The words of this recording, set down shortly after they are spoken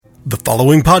The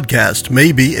following podcast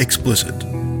may be explicit.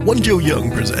 One Joe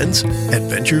Young presents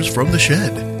Adventures from the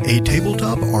Shed, a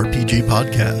tabletop RPG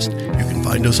podcast. You can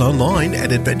find us online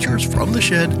at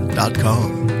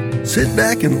adventuresfromtheshed.com. Sit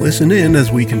back and listen in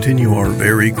as we continue our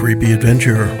very creepy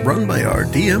adventure, run by our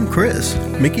DM Chris.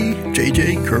 Mickey,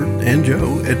 JJ, Kurt, and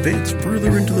Joe advance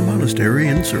further into the monastery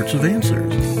in search of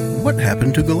answers. What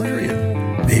happened to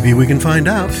Galarian? Maybe we can find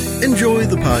out. Enjoy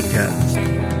the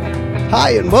podcast.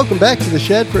 Hi, and welcome back to The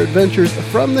Shed for Adventures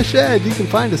from the Shed. You can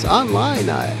find us online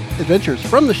at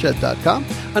adventuresfromtheshed.com,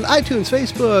 on iTunes,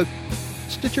 Facebook,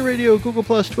 Stitcher Radio, Google+,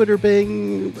 Twitter,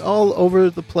 Bing, all over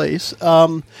the place.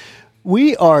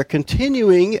 We are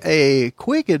continuing a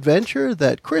quick adventure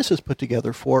that Chris has put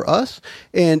together for us,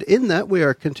 and in that we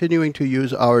are continuing to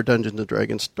use our Dungeons &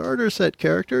 Dragons starter set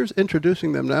characters,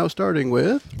 introducing them now, starting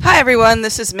with... Hi, everyone.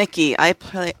 This is Mickey. I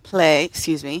play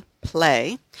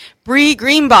Bree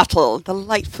Greenbottle, the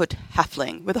Lightfoot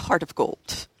halfling with a heart of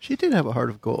gold. She did have a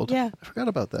heart of gold. Yeah. I forgot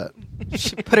about that.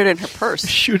 She put it in her purse.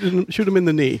 Shoot him in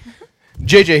the knee.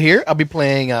 JJ here. I'll be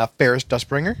playing Ferris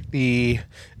Dustbringer, the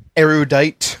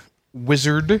erudite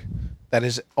wizard that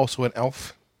is also an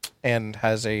elf and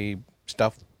has a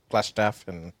glass staff,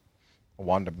 and a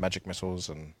wand of magic missiles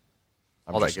and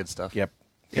all that good stuff. Yep.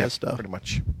 Yeah, stuff. Pretty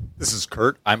much. This is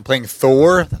Kurt. I'm playing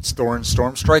Thor. That's Thorin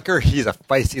Stormstriker. He's a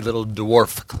feisty little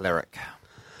dwarf cleric.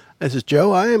 This is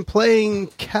Joe. I am playing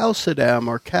Calcidam,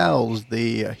 or Cals,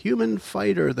 the human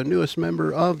fighter, the newest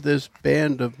member of this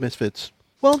band of misfits.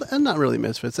 Well, and not really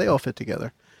misfits. They all fit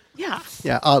together. Yeah.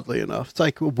 Yeah, oddly enough. It's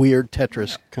like a weird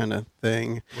Tetris kind of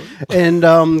thing.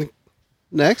 And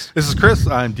next. This is Chris.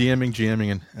 I'm DMing,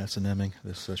 GMing, and S&Ming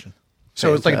this session.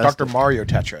 So it's like a Fantastic. Dr. Mario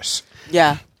Tetris.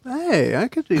 Yeah. Hey, I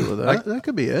could deal with that. That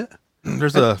could be it.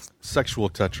 There's a sexual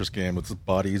Tetris game with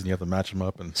bodies, and you have to match them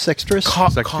up. And Sextris?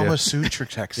 Kama Sutra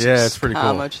Texas. yeah, it's pretty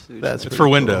cool. That's It's pretty for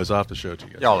cool. Windows. I'll have to show it to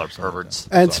you guys. Y'all are perverts.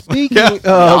 And speaking of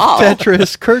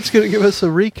Tetris, Kurt's going to give us a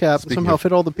recap and somehow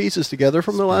fit all the pieces together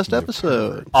from the last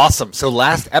episode. Awesome. So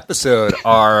last episode,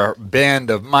 our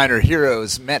band of minor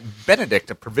heroes met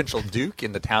Benedict, a provincial duke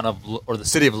in the town of, or the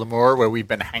city of Lemur, where we've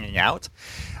been hanging out.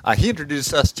 He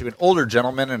introduced us to an older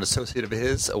gentleman, an associate of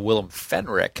his, Willem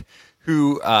Fenric,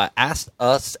 who asked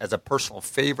us as a personal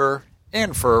favor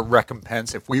and for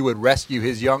recompense if we would rescue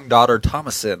his young daughter,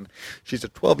 Thomasin. She's a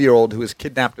 12-year-old who was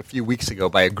kidnapped a few weeks ago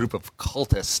by a group of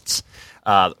cultists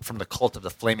from the cult of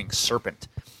the Flaming Serpent.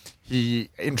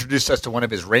 He introduced us to one of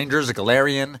his rangers,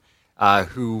 Galarian,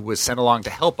 who was sent along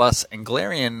to help us. And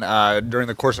Galarian, during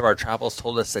the course of our travels,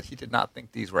 told us that he did not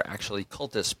think these were actually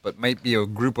cultists, but might be a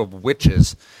group of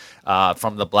witches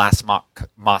from the Blast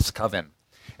Moss Coven.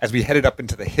 As we headed up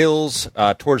into the hills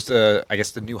towards the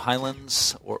New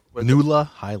Highlands. Nula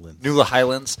Highlands. Nula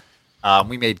Highlands.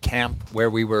 We made camp where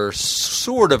we were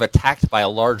sort of attacked by a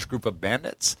large group of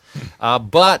bandits.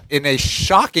 But in a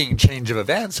shocking change of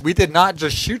events, we did not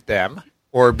just shoot them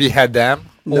or behead them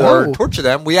or torture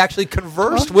them. We actually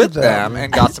conversed with them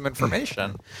and got some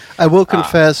information. I will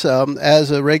confess,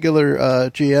 as a regular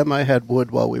GM, I had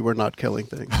wood while we were not killing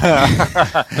things. One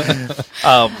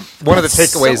of the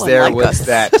takeaways So there unlike was us.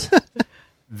 that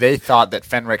they thought that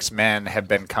Fenric's men had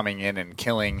been coming in and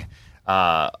killing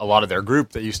a lot of their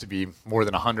group. They used to be more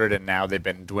than 100, and now they've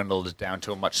been dwindled down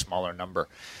to a much smaller number.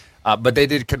 But they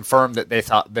did confirm that they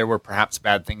thought there were perhaps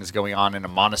bad things going on in a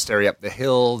monastery up the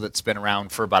hill that's been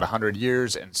around for about 100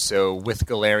 years. And so with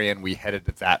Galarian, we headed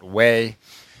that way.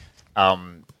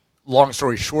 Long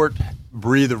story short,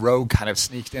 Bree the rogue kind of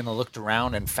sneaked in and looked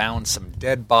around and found some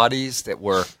dead bodies that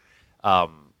were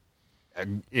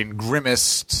in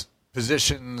grimaced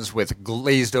positions with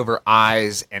glazed over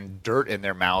eyes and dirt in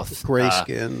their mouth. Gray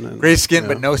skin. Gray skin,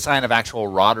 but no sign of actual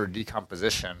rot or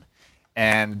decomposition.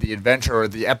 And the adventure, or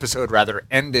the episode rather,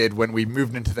 ended when we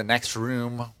moved into the next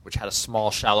room, which had a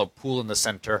small, shallow pool in the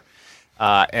center.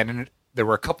 There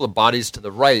were a couple of bodies to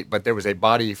the right, but there was a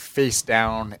body face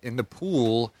down in the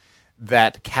pool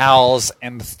that Cals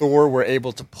and Thor were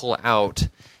able to pull out.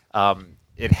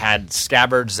 It had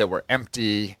scabbards that were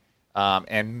empty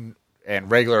and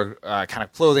regular kind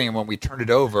of clothing. And when we turned it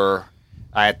over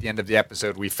at the end of the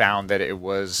episode, we found that it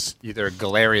was either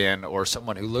Galarian or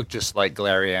someone who looked just like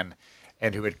Galarian,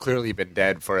 and who had clearly been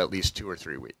dead for at least 2 or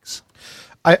 3 weeks.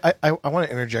 I want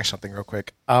to interject something real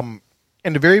quick. In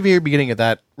the very, very beginning of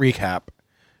that recap,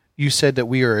 you said that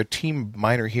we are a team of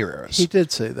minor heroes. He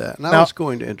did say that. And I Now, was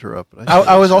going to interrupt. But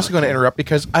I was also going to interrupt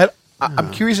because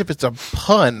I'm curious if it's a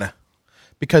pun,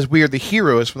 because we are the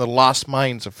heroes from the Lost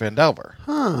Mines of Phandelver.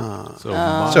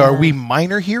 So are we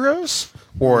minor heroes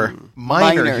or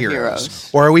minor Minor heroes?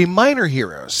 heroes. Or are we minor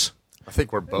heroes? I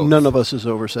think we're both. None of us is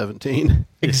over 17.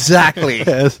 Exactly.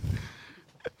 Yes.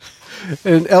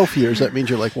 In elf years, that means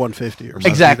you're like 150 or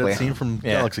something. Exactly. That scene from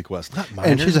Yeah. Galaxy Quest. Not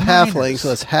And she's a minors, halfling, minors. so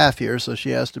that's half years, so she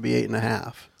has to be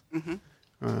 8.5. And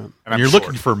And I'm you're short.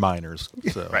 looking for minors.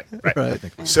 So. Right. Right.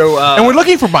 So, And we're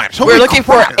looking for minors. We're looking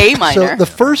for a minor. So the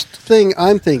first thing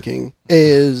I'm thinking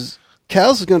is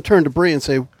Kaz is going to turn to Bree and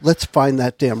say, let's find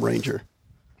that damn ranger.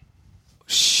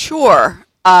 Sure.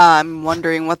 I'm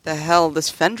wondering what the hell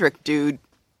this Fendrick dude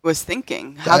was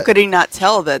thinking. How That- could he not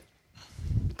tell that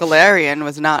Galarian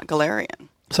was not Galarian?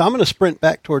 So I'm going to sprint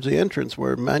back towards the entrance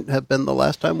where it might have been the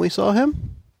last time we saw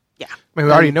him. Yeah. I mean,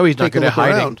 we already know he's not Take a good at look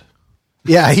hiding. around.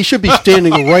 Yeah, he should be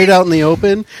standing right out in the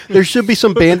open. There should be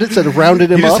some bandits that have rounded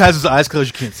He him just up. has his eyes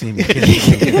closed. You can't see him. You can't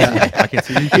see him. I can't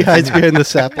see you. He hides behind the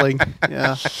sapling.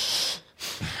 Yeah.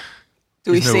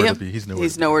 Do we He's see nowhere him? to be. He's nowhere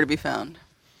He's to be. nowhere to be found.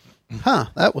 Huh,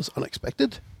 that was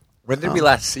unexpected. when did we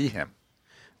last see him?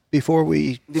 Before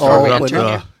we Before all we went entered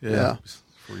up. here. Yeah.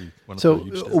 Before you went up So the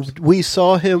huge steps. we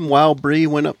saw him while Bree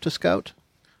went up to scout,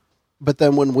 but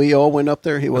then when we all went up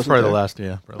there, he That's wasn't probably there. the last.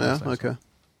 Yeah. Probably Yeah. last time I saw Okay. him.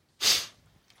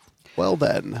 Well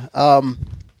then,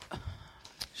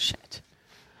 Shit.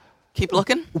 Keep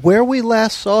looking. where we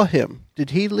last saw him, did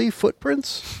he leave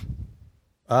footprints?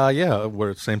 Yeah.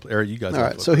 We're the same area you guys. All are.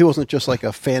 right, so he wasn't just like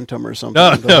a phantom or something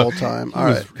No, the no. whole time. He All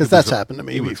was- right, because he was that's happened to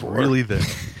me He was before. really there.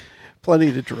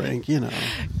 Plenty to drink, you know.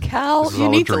 Cal, This is you all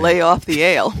a need to dream. lay off the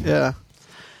ale. Yeah,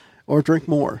 or drink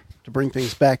more to bring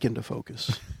things back into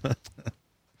focus.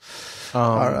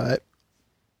 All right.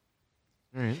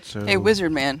 All right, so Hey,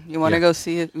 wizard man, you want to Yeah. go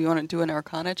see it? You want to do an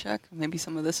Arcana check? Maybe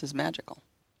some of this is magical.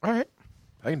 All right,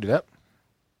 I can do that.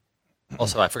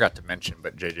 Also, I forgot to mention,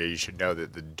 but JJ, you should know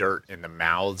that the dirt in the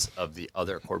mouths of the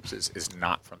other corpses is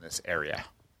not from this area.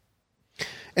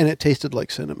 And it tasted like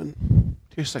cinnamon.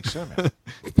 Tastes like cinnamon.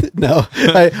 No,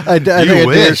 I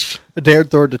wish. dared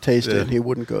Thor to taste it, Yeah. and he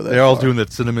wouldn't go there. They're all doing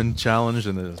that cinnamon challenge,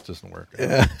 and it doesn't work.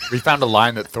 Yeah. We found a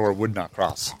line that Thor would not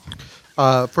cross.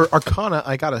 For Arcana,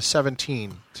 I got a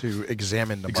 17 to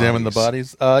examine the Examine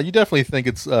bodies. the bodies. You definitely think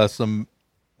it's some,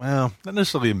 well, not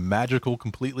necessarily magical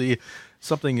completely.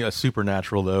 Something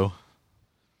supernatural, though.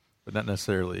 But not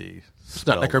necessarily It's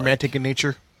not necromantic in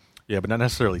nature. Yeah, but not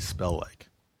necessarily spell-like.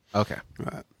 Okay.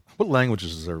 Right. What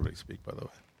languages does everybody speak, by the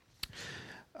way?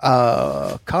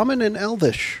 Common and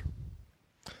Elvish.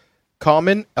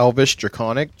 Common, Elvish,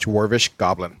 Draconic, Dwarvish,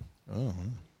 Goblin.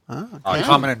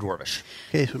 Common and Dwarvish.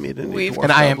 In case we meet any We've- dwarf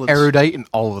And I am goblins. erudite in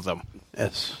all of them.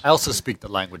 Yes. I also speak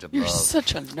the language of You're love.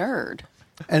 such a nerd.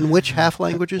 And which half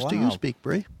languages do you Wow. speak,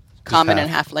 Bree? Common and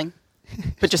halfling,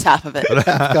 but just half of it.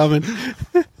 Half common.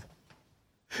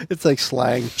 It's like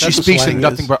slang. She That's what speaks slang in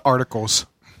nothing is. but articles.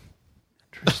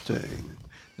 Interesting.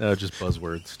 No, just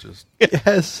buzzwords. Just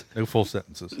Yes. no full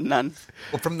sentences. None.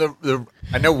 Well, from the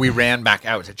I know we ran back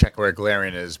out to check where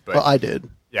Galarian is, but Well, I did.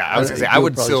 yeah, I was going to say You I were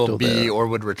would probably still be there. or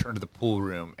would return to the pool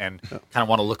room and kind of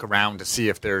want to look around to see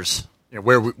if there's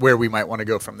where we might want to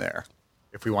go from there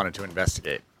if we wanted to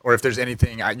investigate or if there's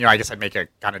anything. I guess I'd make a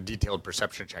kind of detailed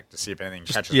perception check to see if anything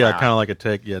catches Yeah, my eye. kind of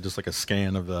like just like a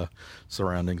scan of the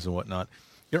surroundings and whatnot.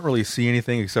 You don't really see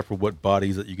anything except for what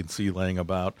bodies that you can see laying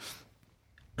about.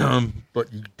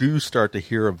 But you do start to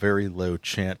hear a very low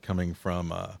chant coming from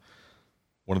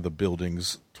one of the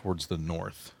buildings towards the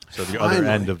north. So the other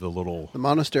Finally. end of the little The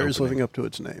monastery is opening. living up to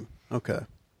its name. Okay.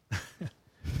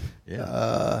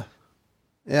 Yeah.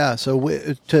 Yeah, so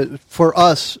for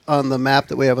us on the map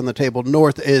that we have on the table,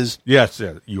 north is Yes,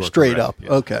 yeah, you are straight correct. up.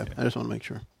 Yes, Okay, yeah. I just want to make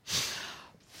sure.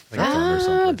 I think it's on there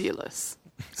someplace. Fabulous.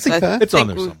 Okay. It's on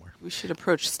think there somewhere. We should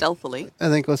approach stealthily. I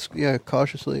think let's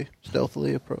cautiously,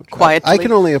 stealthily approach. Quietly. I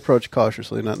can only approach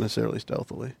cautiously, not necessarily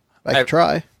stealthily. I can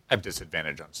try. I have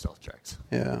disadvantage on stealth checks.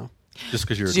 Yeah. Just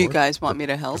because you're a Do you dwarf? guys want me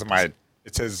to help? Because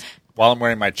it says while I'm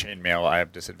wearing my chainmail, I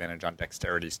have disadvantage on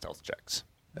dexterity stealth checks.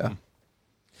 Yeah.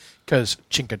 Because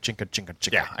chinka, chinka, chinka,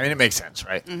 chinka. Yeah, I mean it makes sense,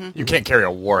 right? You can't carry a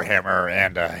warhammer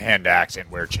and a hand axe and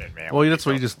wear chainmail. Well, that's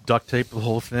why you just duct tape the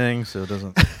whole thing so it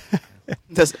doesn't.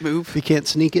 Does it If move? you can't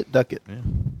sneak it, duck it. Yeah.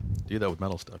 Do that with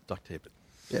metal stuff. Duct tape it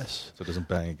Yes. so it doesn't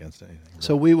bang against anything.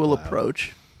 So we will Loud.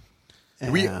 approach.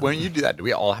 When you do that, do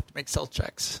we all have to make stealth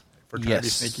checks for trying to be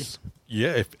Yes. sneaky?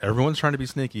 Yeah, if everyone's trying to be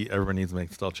sneaky, everyone needs to make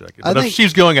a stealth check. I But if think-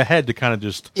 she's going ahead to kind of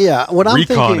just Yeah, what I'm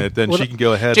recon thinking. it, then what she can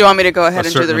go ahead. Do you want me to go ahead a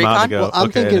and do the certain amount recon? and go, Well, I'm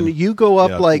okay, thinking and, you go up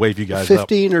yeah, like wave you guys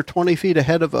 15 or 20 feet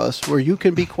ahead of us where you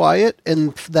can be quiet,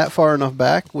 and that far enough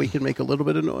back, we can make a little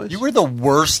bit of noise. You were the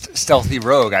worst stealthy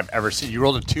rogue I've ever seen. You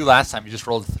rolled a 2 last time. You just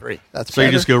rolled a 3. That's So you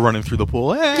better. just go running through the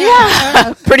pool.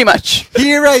 Yeah, pretty much.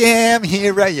 Here I am.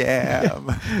 Here I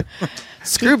am.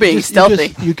 Screw being You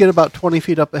stealthy. you get about 20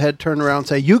 feet up ahead, turn around,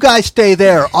 say, "You guys stay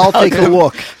there. I'll take a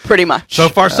look." Pretty much. So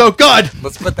far, so good.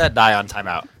 Let's put that die on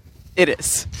timeout. It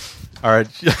is. All right.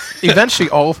 Eventually,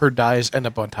 all of her dyes end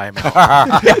up on Time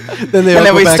Out. Then they all And then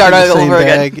go we back start in the all same over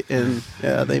again. bag,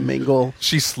 and they mingle.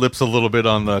 She slips a little bit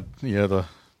on the the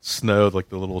snow, like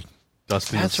the little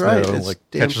dusting That's of right. snow, It's like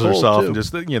damn catches cold, herself, too. and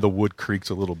just the wood creaks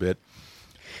a little bit.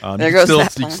 There you goes still,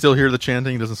 that you plan. still hear the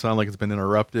chanting. It doesn't sound like it's been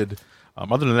interrupted.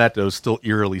 Other than that, though, it's still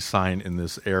eerily silent in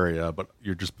this area, but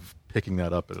you're just picking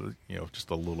that up,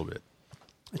 just a little bit.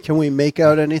 Can we make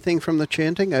out anything from the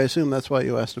chanting? I assume that's why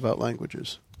you asked about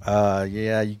languages.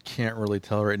 Yeah, you can't really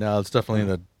tell right now. It's definitely in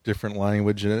a different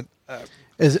language in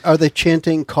it. Are they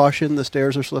chanting "Caution, the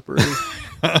stairs are slippery"?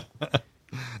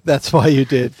 That's why you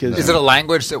did. 'Cause Is it a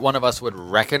language that one of us would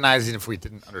recognize even if we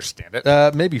didn't understand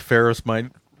it? Maybe Ferris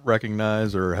might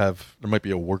recognize or there might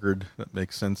be a word that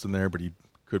makes sense in there, but he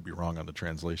could be wrong on the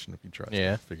translation if he tries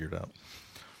to figure it out.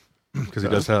 Because he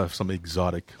does have some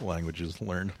exotic languages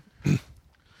learned.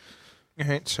 All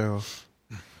right, so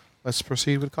let's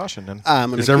proceed with caution then.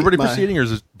 Is everybody proceeding, or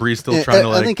is Bree still trying to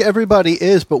I think everybody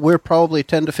is, but we're probably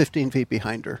 10 to 15 feet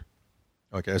behind her.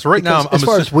 Okay, so right now, Because as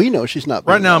far as we know, she's not.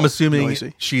 right being now, I'm all assuming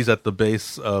noisy. she's at the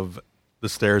base of the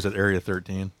stairs at Area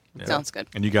 13. Yeah. Sounds good.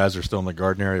 And you guys are still in the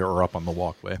garden area or up on the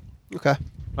walkway. Okay.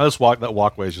 That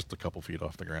walkway is just a couple feet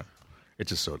off the ground. It's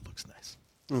just so it looks nice.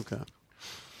 Okay.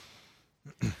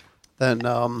 Then,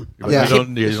 You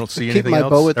don't see keep anything my else?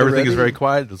 bow at the Everything is ready. very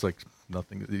quiet. There's like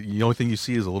nothing. The only thing you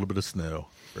see is a little bit of snow.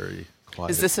 Very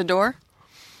quiet. Is this a door?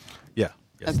 Yeah.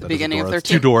 Yes, at the that is a beginning of door. It's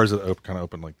 13? two doors that kind of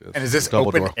open like this. And is this Double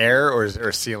open door. air or is there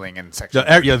a ceiling in section?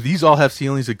 Yeah, these all have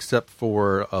ceilings except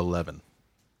for 11.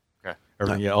 Okay.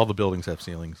 Everything, all the buildings have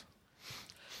ceilings.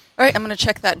 All right, I'm going to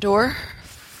check that door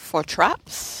for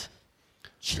traps.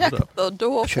 Check up. the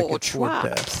door Check for it for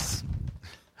traps.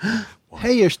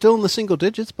 hey, you're still in the single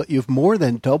digits, but you've more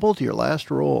than doubled your last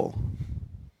roll.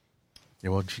 Yeah,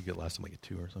 what did she get last time? Like a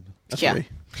 2 or something? That's Yeah. right.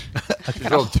 We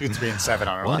rolled 2, 3, and 7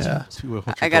 on our last Yeah. one.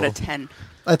 2, I got a 10.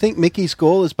 I think Mickey's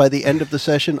goal is by the end of the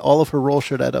session, all of her rolls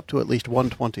should add up to at least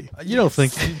 120. You don't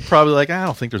think, probably like, I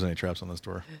don't think there's any traps on this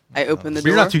door. I opened the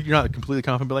But door. you're not completely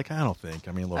confident, but like, I don't think.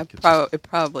 I mean, look. it's It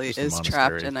probably just a is monastery.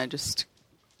 trapped, and I just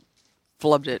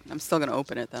flubbed it. I'm still going to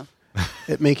open it, though.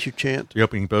 It makes you chant. You're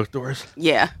opening both doors?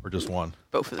 Yeah, Or just one?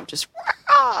 both of them just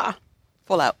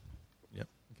full out. Yep.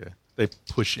 Okay. They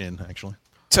push in, actually.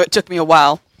 So it took me a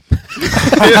while.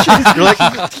 You're like,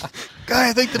 Guy,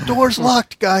 I think the door's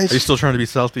locked, guys. are you still trying to be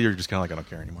stealthy, or you're just kind of like, I don't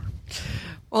care anymore?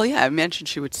 Well, yeah, I mentioned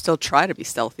she would still try to be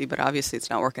stealthy, but obviously it's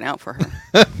not working out for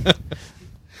her.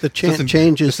 The chant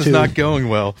changes This to is not going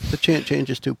well. the chant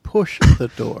changes to push the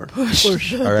door.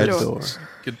 Push the All right, door.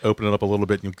 Open it up a little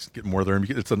bit, and you get more there.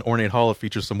 It's an ornate hall. It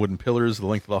features some wooden pillars the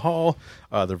length of the hall.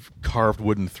 They're carved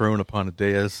wooden throne upon a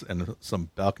dais, and some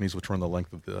balconies which run the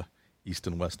length of the east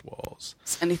and west walls.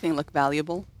 Does anything look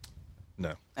valuable?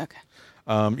 No. Okay.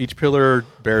 Each pillar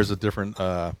bears a different,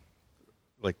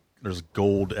 like there's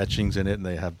gold etchings in it, and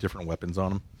they have different weapons on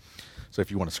them. So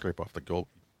if you want to scrape off the gold,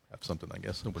 you have something, I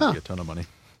guess. It wouldn't be a ton of money.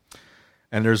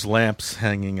 And there's lamps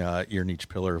hanging in each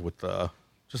pillar with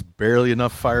just barely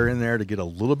enough fire in there to get a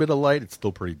little bit of light. It's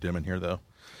still pretty dim in here, though.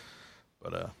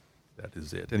 But that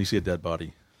is it. And you see a dead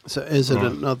body. So is it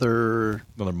another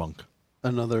Monk.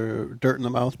 dirt in the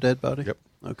mouth dead body? Yep.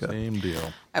 Okay. Same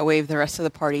deal. I wave the rest of the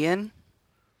party in.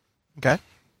 Okay.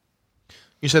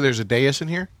 You said there's a dais in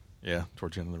here? Yeah,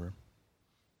 towards the end of the room.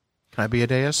 Can I be a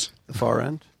dais? The far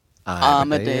end.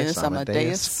 Amadeus.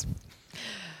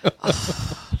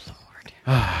 Oh, Lord.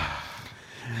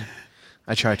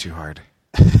 I try too hard.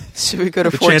 Should we go to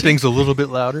The 14? chanting's a little bit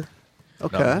louder.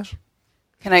 Not Okay. much.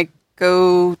 Can I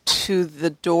go to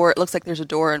the door? It looks like there's a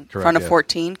door in Correct, front of yeah.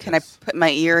 14. Can Yes. I put my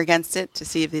ear against it to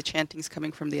see if the chanting's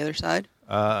coming from the other side?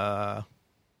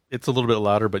 It's a little bit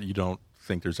louder, but you don't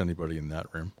think there's anybody in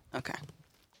that room. Okay.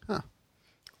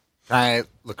 Can I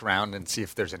look around and see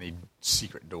if there's any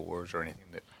secret doors or anything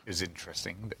that is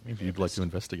interesting? That Maybe you'd like to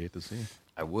investigate to see.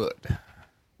 I would.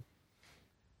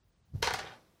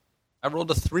 I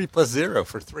rolled a 3 plus 0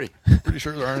 for 3. Pretty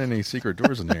sure there aren't any secret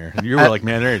doors in there. And you were like,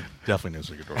 man, there ain't definitely no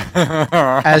secret doors.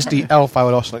 As the elf, I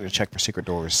would also like to check for secret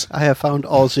doors. I have found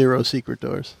all 0 secret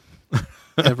doors.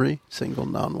 Every single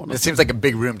non-one It of them. seems like a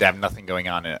big room to have nothing going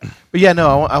on in it. But yeah,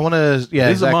 no, I want to. Yeah,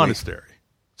 It is exactly. a monastery.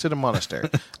 It's in a monastery.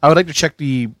 I would like to check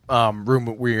the room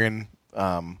that we're in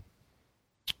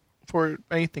for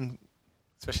anything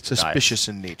Especially suspicious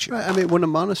in nature. Right, I mean, when a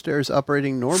monastery is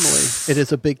operating normally, it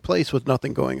is a big place with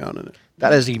nothing going on in it.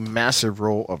 That is a massive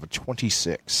roll of a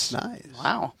 26. Nice.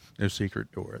 Wow. No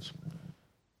secret doors.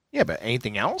 Yeah, but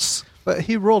anything else? But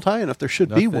he rolled high enough. There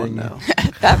should be one Nothing. now.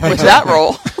 That was that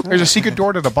roll. There's a secret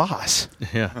door to the boss.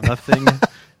 Yeah, nothing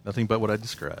Nothing but what I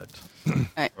described. All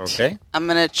right. Okay. I'm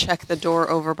going to check the door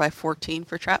over by 14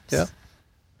 for traps. Yeah.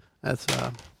 That's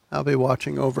I'll be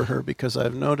watching over her because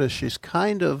I've noticed she's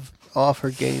kind of off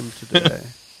her game today.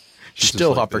 She's just still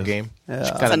like off her this. game. Yeah. She's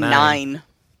It's got It's a 9.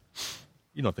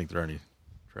 You don't think there are any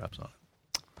traps on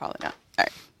it? Probably not. All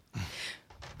right.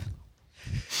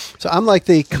 So I'm like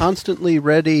the constantly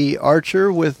ready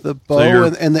archer with the bow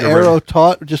you're- and the you're arrow ready.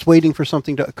 taut, just waiting for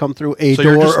something to come through a So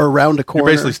you're door just- or around a You're corner.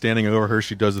 basically standing over her.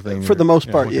 She does the thing. For the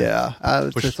most part, okay. yeah. I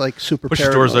was Push- just like super Push the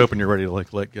paranoid. doors open. You're ready to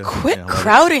like let go. Quit Yeah, let it-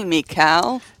 crowding me,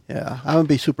 Cal. Yeah, I'm going to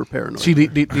be super paranoid. See,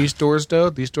 these doors, though,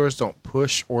 these doors don't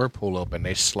push or pull open.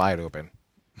 They slide open.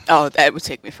 Oh, that would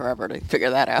take me forever to figure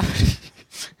that out.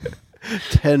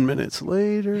 10 minutes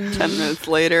later. 10 minutes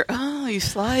later, oh, you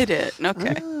slide it.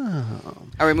 Okay. Oh.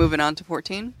 Are we moving on to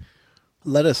 14?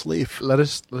 Let us leave. Let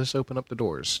us open up the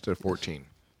doors to 14.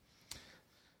 Is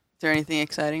there anything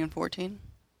exciting in 14?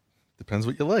 Depends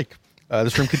what you like.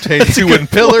 This room contains 2 wooden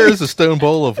pillars, a stone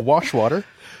bowl of wash water,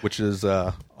 which is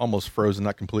almost frozen,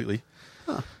 not completely.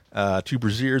 2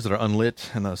 braziers that are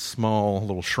unlit, and a small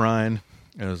little shrine.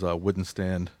 And there's a wooden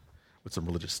stand with some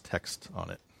religious text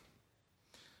on it.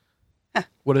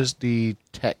 What is the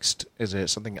text? Is it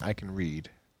something I can read?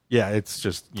 Yeah, it's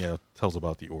just, tells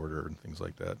about the order and things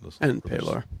like that. Those And religious-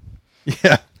 Paylor.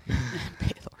 Yeah.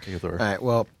 Paylor. Paylor. All right,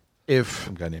 well, if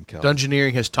Some guy named Cal.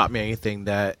 Dungeoneering has taught me anything,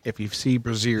 that if you see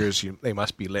braziers, they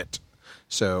must be lit.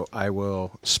 So I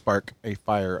will spark a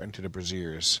fire into the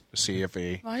braziers to see if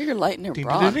a... Well, you're lighting your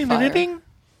bra on fire.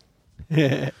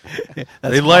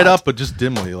 They light up, but just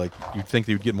dimly. Like, you'd think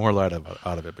they would get more light out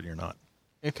of it, but you're not.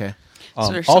 Okay.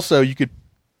 So there's Also, you can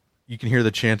hear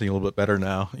the chanting a little bit better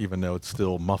now, even though it's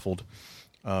still muffled.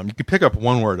 You could pick up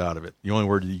one word out of it. The only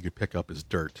word that you could pick up is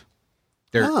dirt.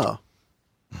 Dirt. Oh.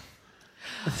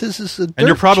 This is a And you're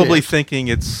dirt probably chick. thinking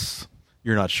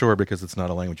you're not sure because it's not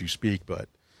a language you speak, but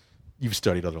you've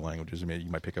studied other languages. I mean, you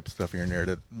might pick up stuff here and there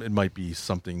that it might be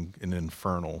something in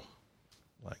infernal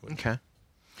language. Okay.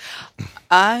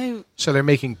 I So they're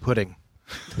making pudding.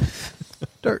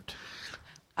 dirt.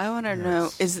 want to know,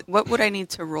 what would I need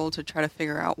to roll to try to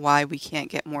figure out why we can't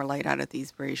get more light out of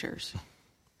these braziers?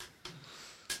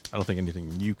 I don't think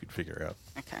anything you could figure out.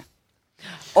 Okay.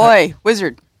 Oi,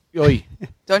 wizard. Oi.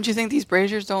 Don't you think these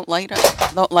braziers don't light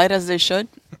as they should?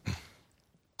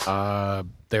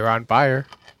 They're on fire.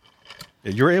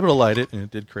 Yeah, you were able to light it, and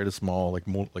it did create a small,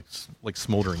 like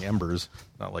smoldering embers,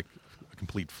 not like a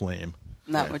complete flame.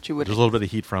 Not what you would. There's a little bit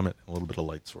of heat from it, and a little bit of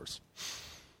light source.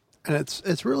 And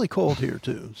it's really cold here,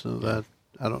 too. So that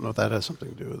I don't know if that has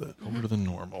something to do with it. Colder than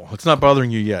normal. It's not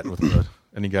bothering you yet with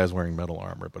any guys wearing metal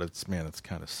armor, but it's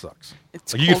kind of sucks.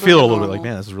 It's Like you can colder feel it a than little bit. Like,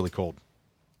 normal. man, this is really cold.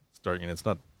 Starting, and it's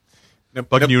not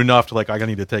bugging you enough to I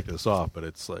need to take this off, but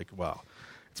it's like, wow,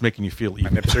 it's making you feel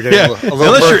even. nips are getting a little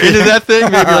Unless you're perky. into that thing,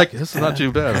 maybe you're like, this is not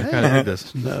too bad. I kind of need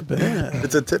this. Not bad.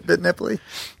 It's a bit nipply.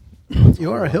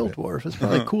 You are a hill dwarf. It's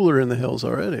probably cooler in the hills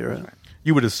already, right?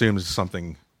 You would assume there's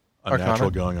something unnatural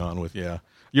Arcana? going on with, You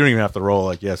don't even have to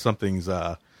roll, something's,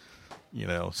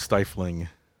 stifling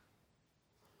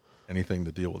anything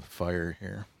to deal with fire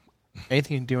here.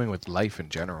 Anything doing with life in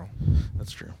general.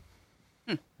 That's true.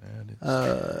 And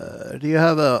it's- Do you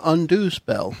have a undo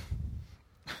spell?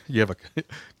 you have a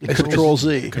Control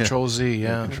Z. Control Z,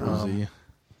 yeah. Control Z.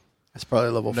 It's probably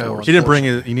level No, 4. He didn't bring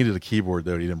it. He needed a keyboard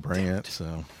though. He didn't bring it,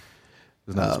 so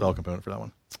there's not a spell component for that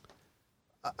one.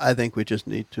 I think we just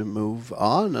need to move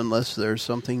on unless there's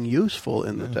something useful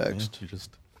in the Yeah, text. you just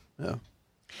Yeah.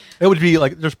 it would be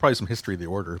like there's probably some history of the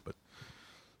order, but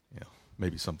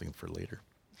maybe something for later.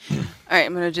 All right,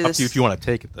 I'm going to do Up this. to you if you want to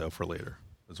take it though for later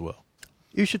as well.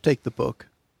 You should take the book,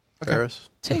 Ferris.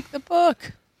 Take the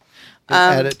book.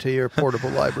 And add it to your portable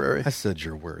library. I said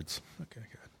your words. Okay,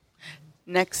 good.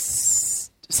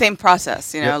 Next, same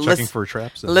process. Yep, checking for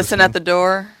traps. and Listen at the listening.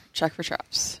 door. Check for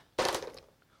traps.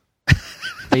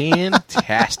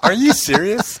 Fantastic. Are you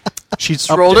serious? She's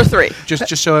Rolled a 3.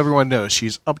 Just so everyone knows,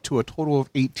 she's up to a total of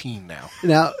 18 now.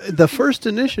 Now, the first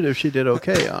initiative she did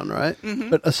okay on, right? Mm-hmm.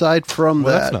 But aside from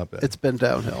Well, that, that's not bad. it's been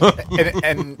downhill.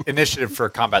 An initiative for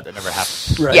combat that never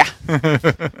happened. Right.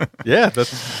 Yeah. Yeah,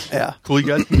 that's Yeah. cool. You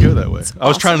guys can go that way. I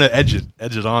was trying to edge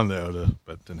it on though,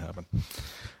 but it didn't happen.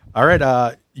 All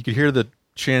right, you can hear the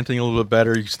chanting a little bit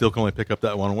better. You still can only pick up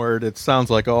that one word. It sounds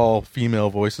like all female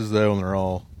voices though, and they're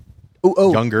all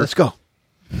Oh, Younger. Let's go.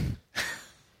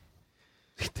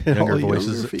 Younger All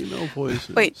voices. Younger female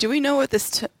voices. Wait, do we know what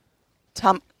this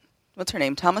what's her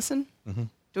name? Thomason? Mm-hmm.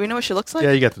 Do we know what she looks like?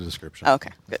 Yeah, you got the description. Oh, okay,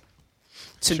 good.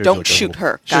 So Shows you don't like a shoot little-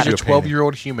 her. shows Got you it. a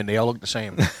 12-year-old human. They all look the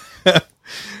same.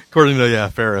 According to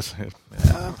Ferris,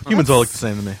 humans all look the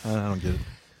same to me. I don't get it.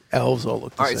 elves all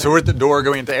look the All right, same. so we're at the door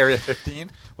going into Area 15.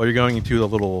 Well, you're going into the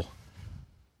little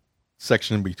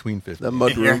section in between 50. the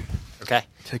mud In here? room. Okay.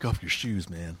 Take off your shoes,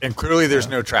 man. And clearly there's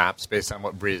no traps based on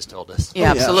what Breeze told us.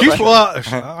 Yeah, Oh, yeah. absolutely. Well,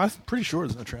 I'm pretty sure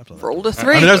there's no traps on that. Rolled a I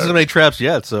 3. mean, there's not many traps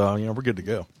yet, so we're good to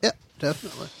go. Yeah,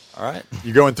 definitely. All right.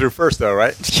 You're going through first, though,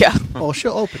 right? Yeah. Well,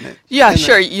 she'll open it. Yeah, And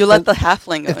sure. You let and the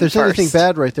halfling go If there's in anything first.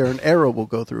 bad right there, an arrow will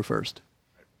go through first.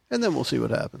 And then we'll see what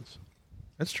happens.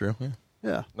 That's true. Yeah.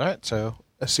 Yeah. All right, so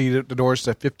I see that the door's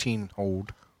to 15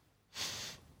 hold.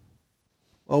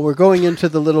 Well, we're going into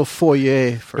the little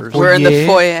foyer first. We're in the Yeah.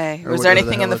 foyer. Or Was there whatever the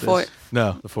anything in the hell foyer? it is.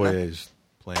 No, the foyer is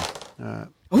plain. All right.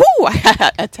 Ooh, I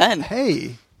had a 10.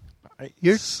 Hey,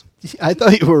 I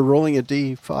thought you were rolling a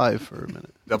D5 for a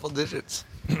minute. Double digits.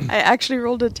 I actually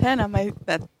rolled a 10 on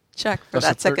that check for That's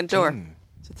that a second door. 13.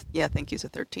 Yeah, thank you. It's a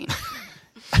 13.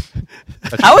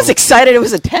 I was excited it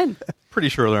was a 10. Pretty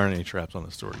sure there aren't any traps on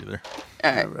this door either.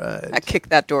 All right. All right. I kicked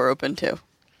that door open too.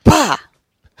 Bah!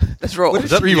 Let's roll. Does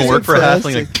that even work for a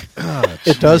halfling? Fantastic.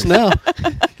 It does now.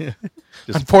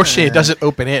 Unfortunately, it doesn't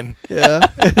open in. Yeah,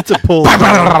 it's a pull.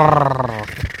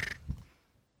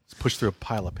 Push through a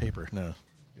pile of paper. No.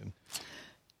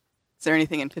 Is there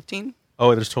anything in 15?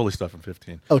 Oh, there's totally stuff in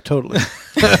 15. Oh, totally.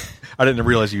 I didn't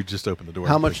realize you just opened the door.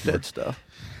 How much dead stuff?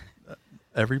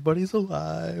 Everybody's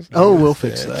alive. Oh, we'll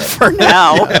fix that. For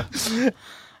now.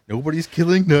 Nobody's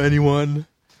killing anyone.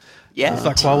 Yeah. It's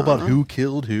not quibble about who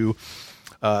killed who.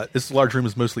 This large room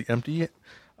is mostly empty.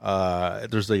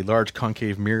 There's a large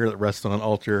concave mirror that rests on an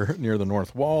altar near the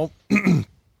north wall.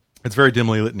 It's very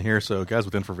dimly lit in here, so guys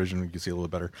with infravision, you can see a little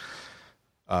better.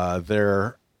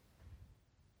 There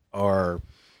are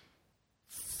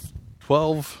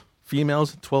 12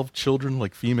 females, 12 children,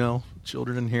 like female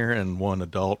children in here, and one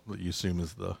adult that you assume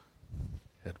is the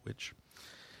head witch.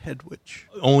 Head witch.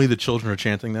 Only the children are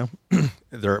chanting, though.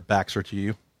 Their backs are to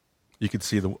you. You could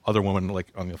see the other woman like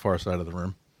on the far side of the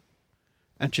room.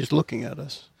 And she's looking at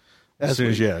us. As soon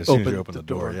as you open the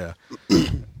door, yeah.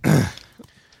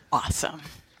 Awesome.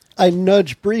 I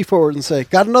nudge Bree forward and say,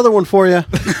 "Got another one for you."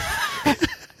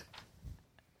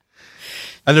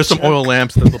 And there's some oil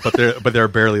lamps, but they're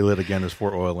barely lit. Again, there's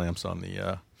 4 oil lamps on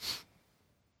the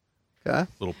Okay.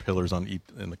 little pillars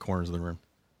in the corners of the room.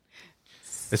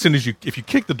 As soon as if you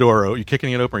kick the door out, you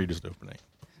kicking it open, or you just opening?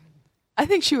 I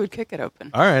think she would kick it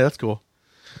open. All right, that's cool.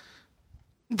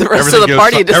 The rest of the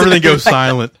party doesn't. Everything goes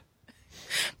silent.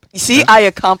 You see, I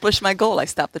accomplished my goal. I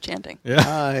stopped the chanting. Yeah.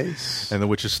 Nice. And the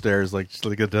witch's stares like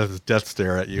a death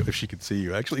stare at you if she could see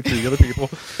you, actually, through the other people.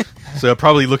 So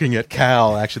probably looking at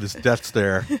Cal, actually, this death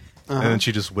stare. And then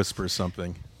she just whispers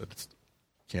something.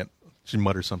 She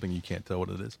mutters something, you can't tell what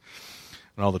it is.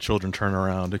 And all the children turn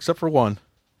around, except for one.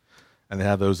 And they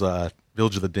have those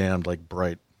Village of the Damned, like,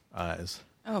 bright eyes.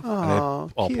 Oh, And they all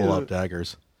pull out cute.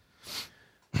 daggers.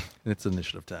 And it's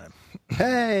initiative time.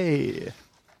 Hey.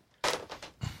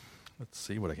 Let's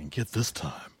see what I can get this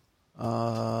time.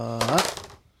 Not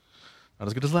Not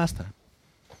as good as last time.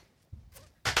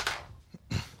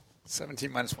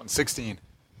 17 minus 1, 16.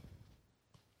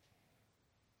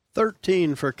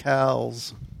 13 for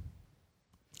Cal's.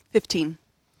 15.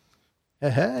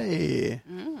 Hey.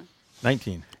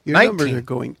 19. Your 19. numbers are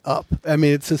going up. I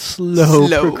mean, it's a slow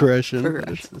progression.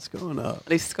 progression. It's going up. At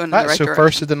least it's going in All the right, right so direction.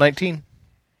 first is the 19.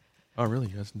 Oh, really?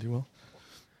 You guys didn't do well?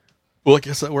 Well, I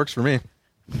guess that works for me.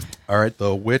 All right,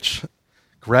 the witch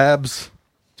grabs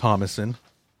Thomason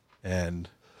and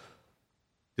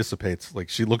dissipates. Like,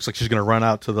 she looks like she's going to run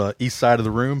out to the east side of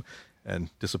the room and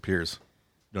disappears.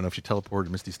 Don't know if she teleported,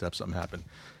 Misty Step, something happened.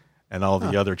 And all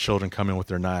the other children come in with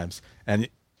their knives. And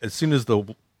as soon as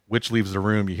the witch leaves the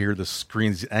room, you hear the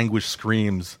screams, the anguished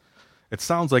screams. It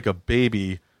sounds like a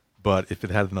baby, but if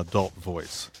it had an adult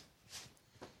voice.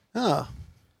 Oh,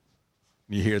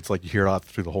 You hear you hear it out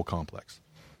through the whole complex.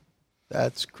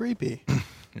 that's creepy.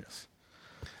 Yes.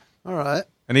 All right.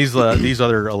 And these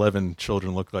other 11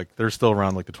 children look like they're still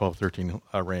around like the 12, 13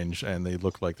 range, and they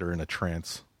look like they're in a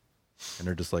trance. And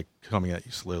they're just like coming at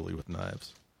you slowly with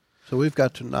knives. So we've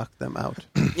got to knock them out.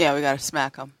 Yeah, we got to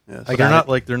smack them. Yes. But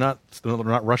they're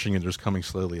not rushing you, they're just coming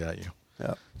slowly at you.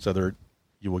 Yeah. So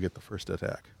you will get the first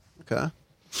attack. Okay.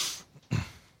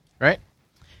 Right?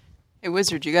 Hey,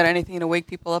 Wizard, you got anything to wake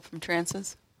people up from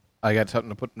trances? I got something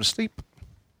to put them to sleep.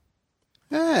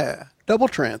 Yeah. Double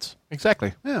trance.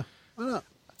 Exactly. Yeah. Why not?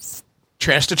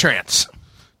 Trance to trance.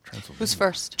 Who's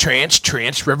first?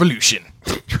 Trance revolution.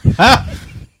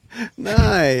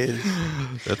 Nice.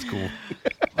 That's cool.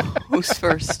 Who's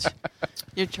first?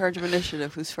 You're in charge of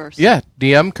initiative. Who's first? Yeah,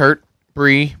 DM, Kurt,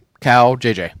 Bree, Cal,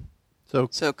 JJ. So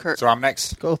Kurt. So I'm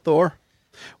next. Go Thor.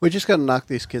 We just got to knock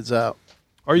these kids out.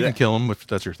 Or you Yeah. can kill them if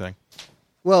that's your thing.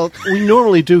 Well, we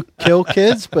normally do kill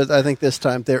kids, but I think this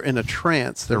time they're in a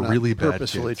trance. They're not really bad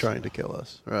purposefully kids. trying to kill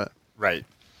us. Right. Right.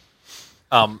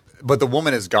 But the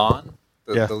woman is gone.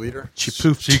 The leader. She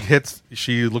poofed.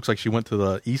 She looks like she went to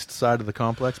the east side of the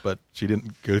complex, but she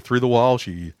didn't go through the wall.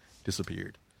 She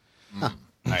disappeared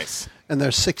Nice. And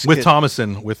there's 6 with kids.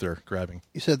 Thomason with her grabbing.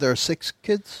 You said there are 6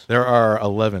 kids? There are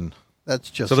 11.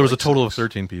 That's just So there was a like total of 6.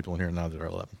 13 people in here. Now there are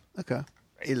 11. Okay.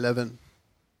 11.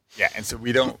 Yeah, and so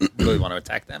we don't really want to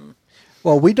attack them.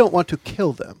 Well, we don't want to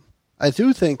kill them. I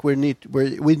do think we need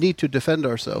to defend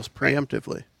ourselves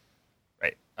preemptively.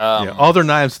 Right. Yeah, all their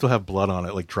knives still have blood on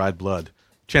it, like dried blood.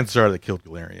 Chances are they killed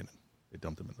Galarian. They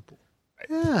dumped him in the pool.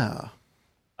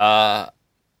 Yeah.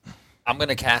 I'm going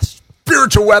to cast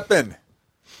Spiritual Weapon.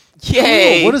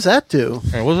 Yay! Ooh, what does that do? All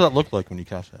right, what does that look like when you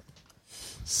cast that?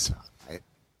 So I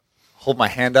hold my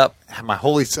hand up, have my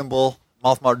holy symbol,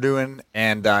 Moth Marduin,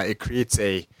 and it creates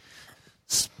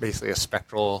basically a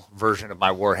spectral version of my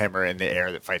Warhammer in the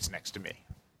air that fights next to me.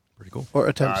 Pretty cool. Or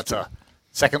attempts It's to? a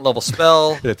second level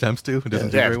spell. It attempts to. It doesn't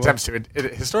do Yeah, very it well. attempts to.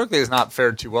 It historically has not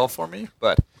fared too well for me,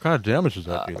 but What kind of damage does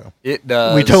that do? Though? it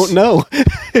does. We don't know.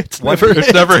 It's One- never.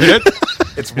 It's never hit.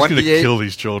 It's It's going to 1d8 kill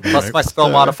these children. plus right? my spell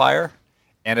modifier,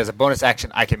 and as a bonus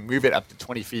action, I can move it up to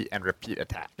 20 feet and repeat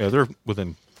attack. Yeah, they're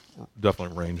within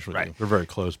definite range. For Right. you. They're very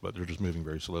close, but they're just moving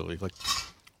very slowly, like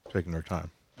taking their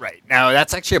time. Right. Now,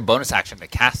 that's actually a bonus action to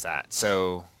cast that,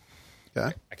 so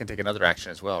Okay. I can take another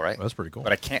action as well, right? That's pretty cool.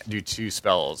 But I can't do 2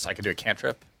 spells. I can do a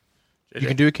cantrip. You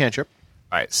can do a cantrip.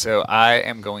 All right, so I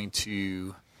am going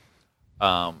to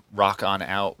rock on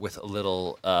out with a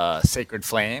little Sacred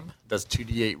Flame. Does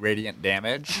 2d8 radiant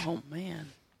damage. Oh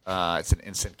man, It's an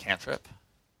instant cantrip.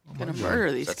 I'm gonna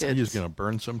murder these He's kids. going to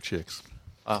burn some chicks.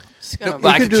 Just gonna But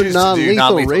I You could can do choose to do non-lethal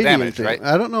non-lethal radiant damage, thing. right?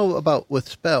 I don't know about with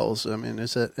spells. I mean,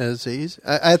 is it as easy?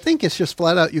 I think it's just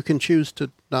flat out you can choose to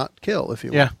not kill if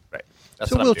you Yeah. want. Right. That's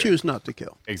So what I'm we'll doing. choose not to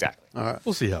kill. Exactly. All right.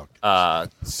 We'll see how.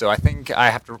 So I think I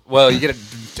have to. Well, you get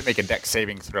to make a dex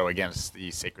saving throw against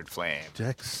the Sacred Flame.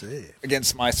 Dex save.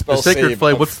 Against my spell The Sacred save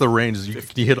Flame, of what's the range? Can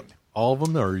you hit all of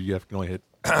them, or you have to only hit?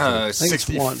 think it's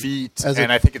 60 one. feet, As a-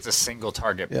 and I think it's a single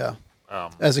target. Yeah.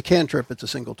 As a cantrip, it's a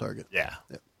single target. Yeah.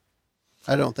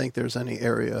 I don't think there's any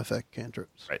area effect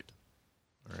cantrips. Right.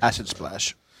 Acid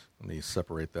splash. Let me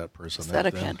separate that person Is out. that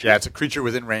a then. cantrip? Yeah, it's a creature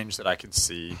within range that I can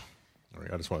see, All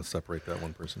right, I just want to separate that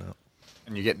one person out.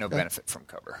 and you get no benefit from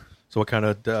cover. So what kind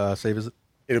of save is it?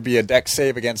 It'll be a dex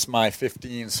save against my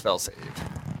 15 spell save.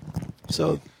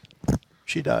 So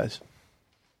she dies.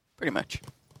 Pretty much.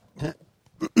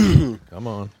 Come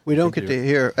on. We don't You get do. to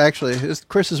hear. Actually,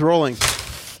 Chris is rolling.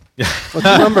 What's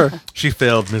the number? She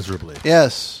failed miserably.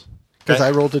 Yes. Because Okay.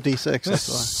 I rolled a d6. That's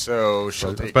why. So she'll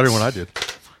That's take better than what I did.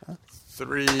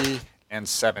 3 and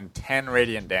 7, 10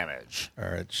 radiant damage. All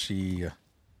right, she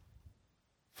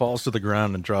falls to the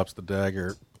ground and drops the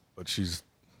dagger, but she's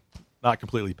not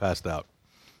completely passed out.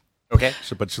 Okay.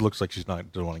 But she looks like she's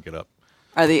not doesn't want to get up.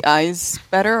 Are the eyes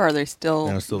better, or are they still,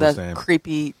 No, still the same.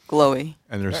 creepy, glowy?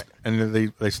 And there's and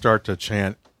they start to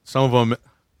chant. Some of them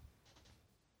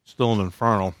still in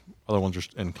infernal, other ones are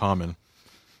in common. And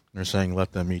they're saying,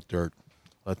 "Let them eat dirt.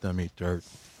 Let them eat dirt."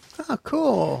 Oh,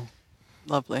 cool.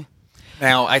 Lovely.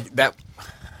 Now,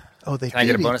 Oh, they can I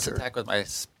get a did eat bonus dirt. attack with my...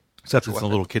 Except it's in a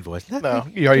little kid voice. No,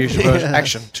 you already use your bonus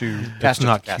action to That's cast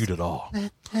not it. cute at all.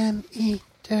 Let them eat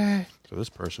dirt. So this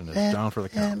person is down for the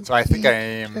count. So I think I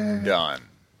am done.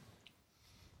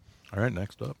 All right,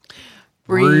 next up.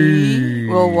 Bree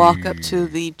will walk up to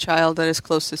the child that is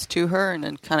closest to her and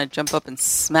then kind of jump up and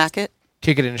smack it.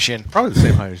 Kick it in the shin. Probably the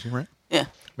same height as you, right? Yeah.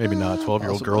 Maybe not. 12-year-old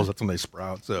possibly. girls, that's when they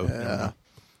sprout. So Yeah.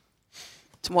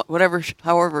 It's whatever,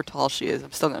 however tall she is,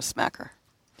 I'm still going to smack her.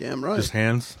 Damn right. just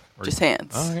hands. Or Just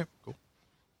hands. Oh, yeah, cool.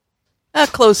 A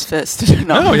closed fist.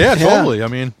 No. Oh yeah, Yeah. totally. I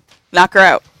mean, Knock her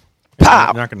out. you're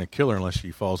Pow! not going to kill her unless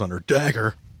she falls under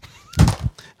dagger.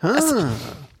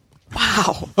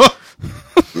 Wow.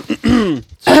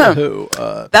 Who?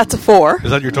 That's a 4.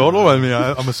 Is that your total? I mean,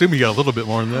 I'm assuming you got a little bit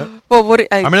more than that. Well, what?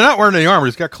 I mean, they're not wearing any armor.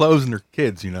 He's got clothes and they're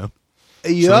kids, you know.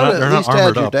 You So ought they're to not at least armored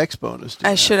add your up. dex bonus. To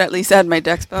I that. should at least add my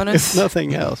dex If bonus.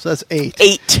 nothing else. That's 8.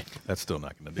 8. That's still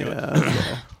not going to do it.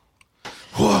 Yeah.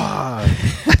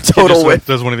 Total Just with.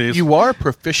 does one of these. You are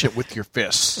proficient with your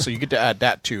fists, so you get to add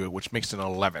that to it, which makes it an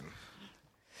 11.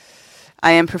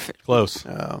 I am proficient. Close.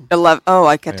 11. Oh,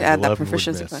 I get to Yeah, add that 11 would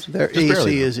proficiency. miss. question. Their Just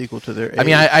barely, AC though. is equal to their age. I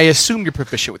mean, I assume you're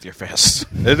proficient with your fists.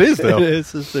 It is, though. it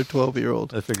is. It's their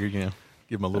 12-year-old. I figured,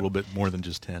 give them a little bit more than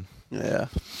just 10. Yeah.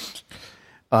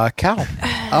 Cal.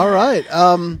 All right.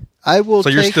 I will So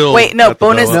take... you're still... Wait, no, at the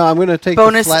bonus- bow No, I'm going to take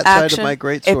Bonus the flat side action. of my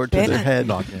greatsword to their head.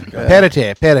 Knock in.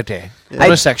 Yeah. Perite.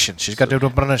 Bonus section. She's got to do a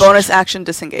bonus Bonus action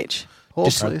disengage. Hold,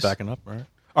 Just please. backing up, all right?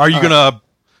 Are you gonna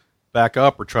back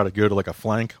up or try to go to like a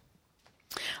flank?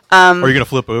 Or are you gonna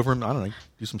flip over and I don't know,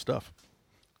 do some stuff?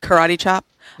 Karate chop.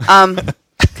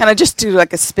 Kind of just do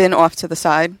like a spin off to the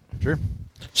side. Sure.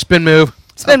 Spin move.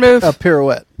 Spin move. A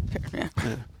pirouette.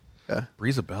 Yeah.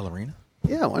 Breeze a ballerina.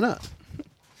 Yeah, why not?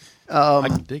 I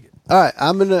can dig it. All right,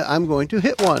 I'm going to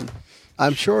hit one.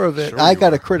 I'm sure of it. Sure I you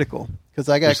got are. a critical because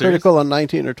I got You're serious? critical on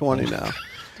 19 or 20 now.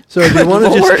 So do you want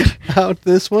to just count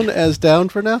this one as down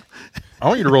for now? I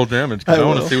want you to roll damage. 'Cause I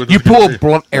want will. to see what You this is gonna pull a do.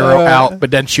 blunt arrow out,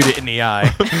 but then shoot it in the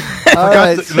eye. All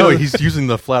right, No, so he's using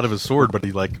the flat of his sword, but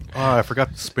he I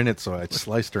forgot to spin it, so I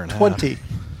sliced her in half. 20.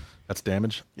 That's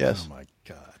damage? Yes. Oh, my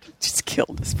God. Just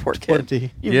killed this poor kid.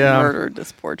 20. You Yeah. murdered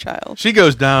this poor child. She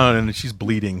goes down, and she's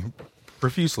bleeding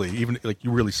profusely. Even, like,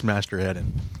 you really smashed her head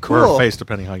in. Or Cool. her face,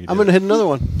 depending how you do I'm going to it. hit another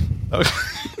one.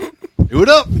 Do it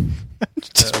up!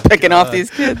 Just picking off these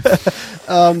kids.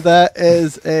 That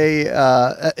is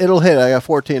it'll hit. I got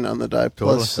 14 on the die.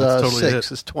 Totally. Plus That's totally 6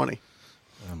 hit. is 20.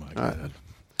 Oh, my God.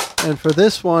 And for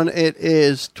this one, it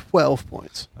is 12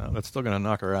 points. That's still going to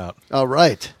knock her out. All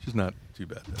right. She's not too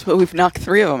bad. But we've knocked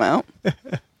 3 of them out.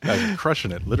 Guys are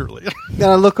crushing it, literally.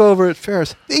 Now I look over at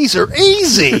Ferris. These are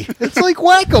easy. It's like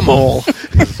whack-a-mole.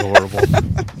 This is horrible.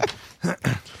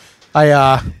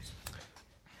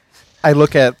 I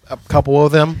look at a couple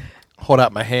of them, hold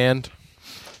out my hand,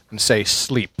 and say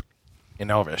 "sleep" in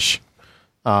Elvish.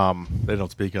 They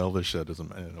don't speak Elvish. That doesn't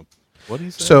matter. What do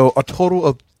you say? So a total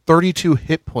of 32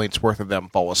 hit points worth of them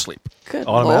fall asleep. Good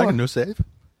Automatic, Lord. no save?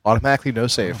 Automatically, no Oh,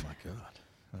 save. my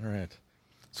God. All right.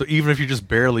 So even if you're just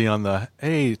barely on the,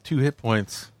 2 hit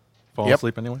points, fall Yep.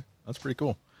 asleep anyway? That's pretty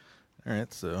cool. All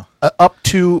right, so. Up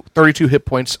to 32 hit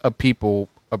points of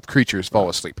creatures fall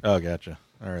asleep. Oh, gotcha.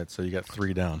 All right, so you got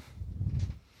 3 down.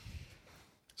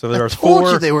 So there I are told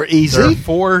 4. you they were There are easy.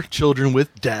 4 children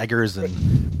with daggers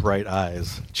and bright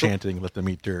eyes chanting, "Let them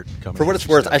eat dirt." Coming For what at it's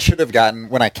your worth, step. I should have gotten,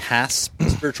 when I cast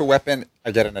Spiritual Weapon, I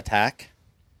get an attack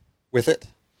with it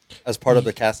as part of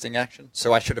the casting action.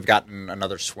 So I should have gotten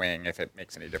another swing if it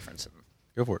makes any difference in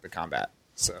Go for it. the combat.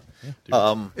 So,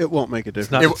 It won't make a It's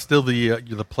difference. not it's still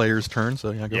the player's turn, so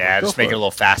yeah, go yeah, for it. just make it a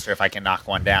little faster if I can knock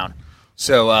one down.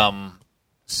 So,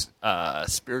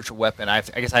 Spiritual Weapon, I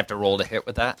guess I have to roll to hit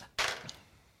with that.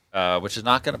 Which is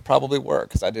not going to probably work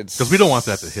because I did. Because we don't want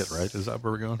that to hit, right? Is that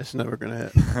where we're going? It's never going to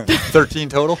hit. 13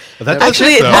 total. But that does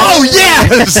Actually, hit, it though. has- Oh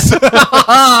yes!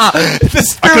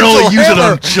 The I can only spiritual use it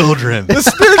hammer. on children.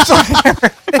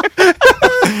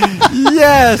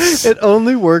 Yes. It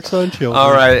only works on children.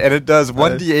 All right, and it does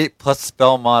 1d8 plus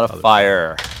spell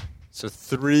modifier. So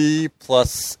 3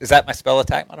 plus. Is that my spell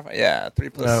attack modifier? Yeah, 3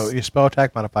 plus. No, your spell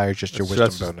attack modifier is just your That's-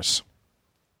 wisdom bonus.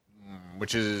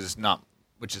 Which is not.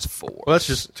 Which is 4. Well, that's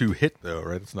just to hit, though,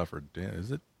 right? It's not for damage,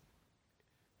 is it?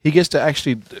 He gets to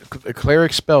actually a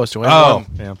cleric spell is to Oh,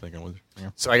 yeah, I'm thinking. Yeah.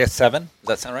 So I guess 7. Does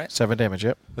that sound right? 7 damage.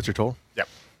 Yep. That's your total? Yep.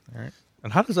 All right.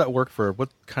 And how does that work for what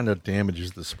kind of damage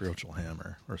is the spiritual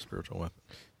hammer or spiritual weapon?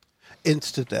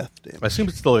 Instant death damage. I assume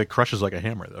it still like, crushes like a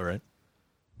hammer, though, right?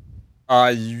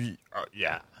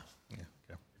 Yeah.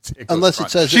 It goes Unless front.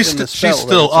 it says She's, it in the she's spell. that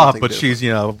still it's up, something but different.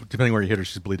 she's, depending where you hit her,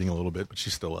 she's bleeding a little bit, but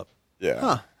she's still up. Yeah.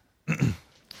 Huh. 7,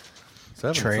 it's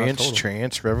not total.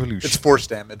 Trance revolution. It's force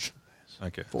damage.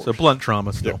 Okay. So blunt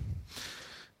trauma still.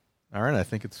 All right, I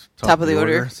think it's Top of the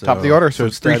order. Top of the order, so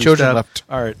it's 3 stabby children stab. left.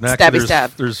 All right, next Stabby there's,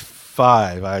 stab. there's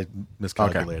 5. I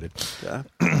miscalculated. Yeah.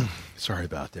 Sorry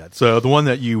about that. So the one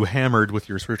that you hammered with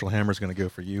your spiritual hammer is going to go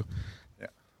for you. Yeah.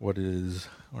 Where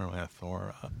am I at?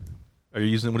 Thor? Are you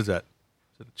using, what is that?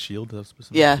 Is it a shield?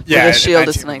 Yeah. Yeah, With a shield,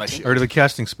 it's 19 with my 19. Or are the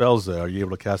casting spells, though? Are you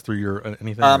able to cast through your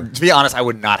anything? or- To be honest, I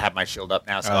would not have my shield up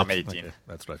now, so I'm that's- 18. okay,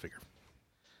 that's what I figured.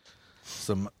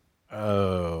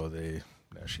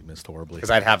 She missed horribly. Because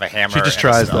I'd have a hammer. She just and a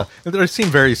tries spell. They seem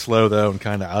very slow, though, and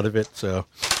kind of out of it, so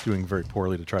doing very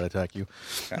poorly to try to attack you.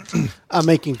 I'm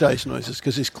making dice noises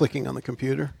because he's clicking on the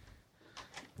computer.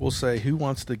 We'll say, who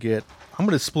wants to get... I'm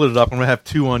going to split it up. I'm going to have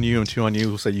 2 on you and 2 on you.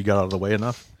 We'll say you got out of the way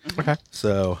enough. Okay.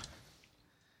 So...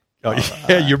 Oh,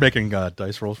 yeah, you're making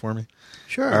dice rolls for me?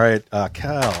 Sure. All right,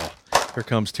 Cal. Here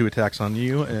comes 2 attacks on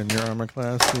you, and your armor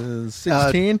class is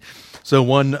 16. So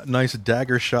 1 nice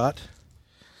dagger shot.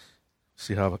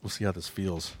 We'll see how this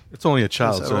feels. It's only a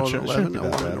child, Yes, I so it rolled shouldn't an 11, be a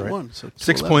that 1, bad, and a right? 1, so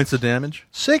 6 11. points of damage.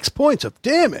 6 points of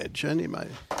damage. I need my.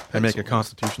 And make a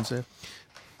Constitution save.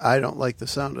 I don't like the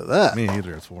sound of that. Me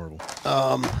neither. It's horrible.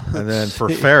 And then for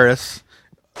Ferris,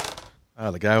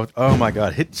 the guy with my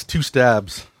god, hits 2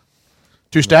 stabs.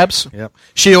 2 stabs. Yep.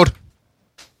 Shield.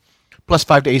 Plus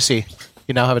 5 to AC.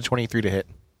 You now have a 23 to hit.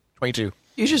 22.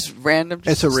 You just random.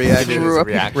 It's a reaction. threw It's a up-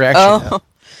 reaction. Reaction. Oh,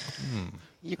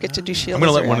 You get to do shield. I'm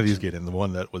going to as let a one of these reaction. get in, the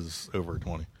one that was over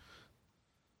 20.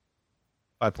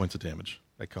 5 points of damage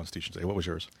at Constitution save. What was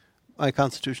yours? My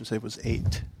Constitution save was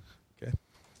 8. Okay.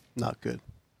 Not good.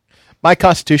 My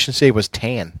Constitution save was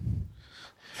tan.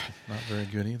 Not very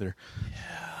good either.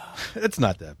 Yeah. It's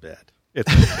not that bad.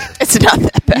 It's okay. It's not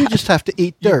that bad. You just have to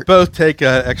eat You dirt. both take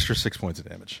extra 6 points of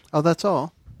damage Oh, that's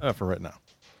all. for right now.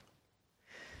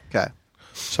 Okay.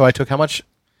 So I took how much?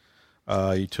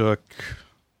 You took...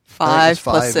 5 five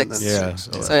plus and 6. then Yeah.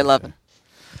 So 11.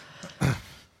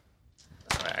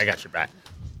 I got your back.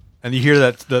 And you hear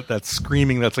that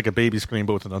screaming that's like a baby scream,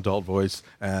 but with an adult voice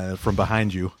from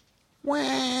behind you.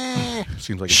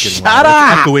 Seems like it's getting Shut louder.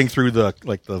 up! It's echoing through the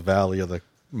valley of the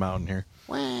mountain here.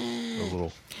 A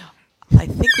little. I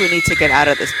think we need to get out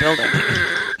of this building.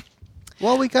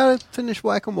 Well, we got to finish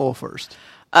Whack-A-Mole first.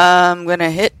 I'm going to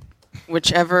hit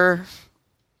whichever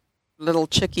little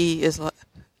chickie is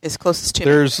closest to me.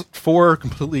 There's 4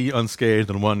 completely unscathed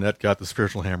and 1 that got the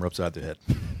spiritual hammer upside the head.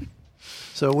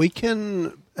 So we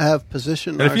can have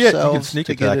positioned And if you ourselves can sneak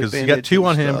to attack, get 'cause you got advantage 2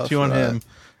 on and him, stuff, 2 on right? him,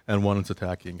 and 1 is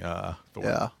attacking Thor.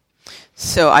 Yeah.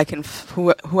 So I can,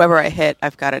 whoever I hit,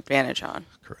 I've got advantage on.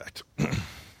 Correct.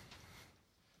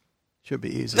 Should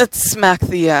be easy. Let's smack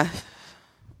the,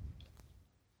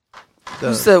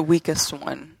 who's the weakest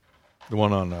one? The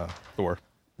one on Thor.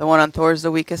 The one on Thor is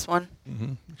the weakest one?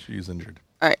 She's injured.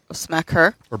 All right, we'll smack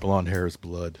her. Her blonde hair is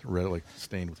blood, red, like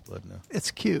stained with blood now.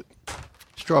 It's cute.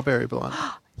 Strawberry blonde.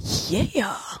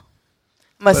 Yeah.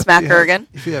 I'm going to But smack if you her have- again.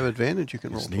 If you have advantage, you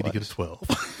can You roll just need to twice. get a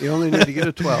 12. You only need to get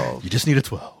a 12. You just need a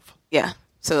 12. Yeah.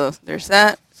 So there's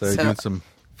that. So you're doing some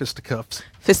fisticuffs.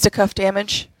 Fisticuff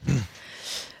damage.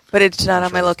 But it's not on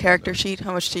sure my little that's not character bad. sheet.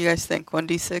 How much do you guys think?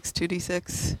 1d6,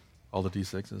 2d6? All the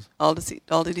D6s. All the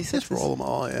d6s? Just roll them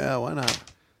all. Yeah, why not?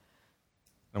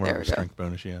 And There whatever we go. strength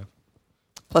bonus you have.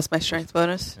 Plus my strength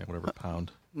bonus. Yeah, whatever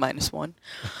pound. -1.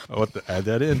 I want to add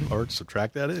that in or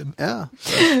subtract that in. Yeah.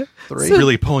 So 3. So-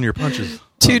 Really pulling your punches.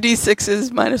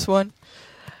 2d6s -1.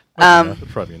 That'd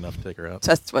probably be enough to take her out.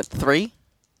 So that's what, 3?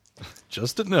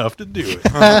 Just enough to do it.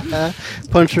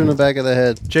 Punch her in the back of the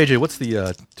head. JJ, what's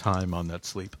the time on that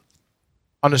sleep?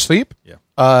 On a sleep?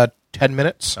 Yeah. 10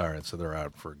 minutes. All right, so they're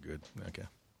out for good. Okay.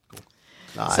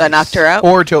 Nice. So I knocked her out?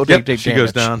 Or till they Yep, take she damage.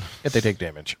 goes down. If they take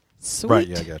damage. Sweet. Right,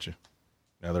 yeah, I got you.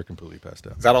 Now they're completely passed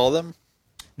out. Is that all of them?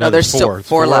 No, there's still 4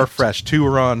 4 left. fresh. 2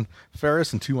 are on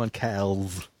Ferris and 2 on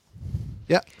Cal's.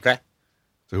 Yeah. Okay.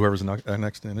 So whoever's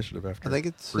next in initiative after. I think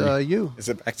it's Bree. you. Is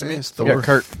it back to me? It's Yeah, Thor.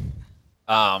 Kurt.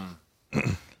 I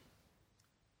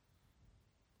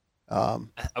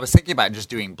was thinking about just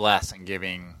doing bless and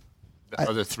giving the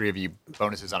other 3 of you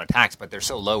bonuses on attacks, but they're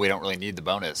so low we don't really need the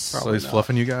bonus. So he's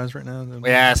fluffing you guys right now? Then?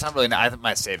 Well, yeah, it's not really. I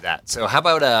might save that. So how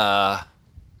about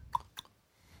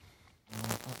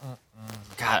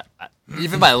God,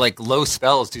 even my low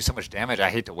spells do so much damage. I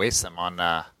hate to waste them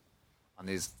on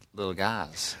these little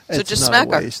guys. So It's just not smack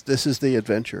a her. waste. This is the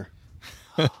adventure.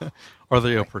 Or are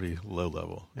they a pretty low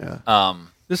level? Yeah.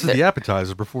 This is the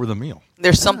appetizer before the meal.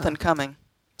 There's something coming.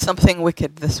 Something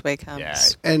wicked this way comes. Yeah.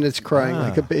 And it's crying Ah.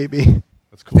 like a baby.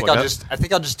 That's I cool.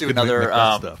 think I'll just do Good another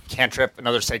Macbeth stuff. cantrip,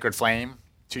 another sacred flame,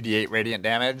 2d8 radiant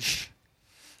damage.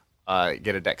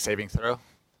 Get a dex saving throw,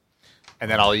 and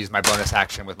then I'll use my bonus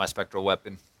action with my spectral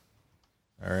weapon.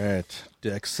 All right.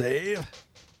 Dex save.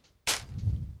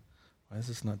 Why is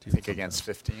this not I doing think something? against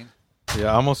 15.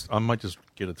 Yeah, I might just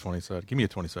get a 20-sided. Give me a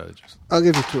 20-sided. Just. I'll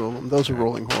give you 2 of them. Those are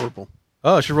rolling horrible.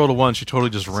 Oh, she rolled a 1. She totally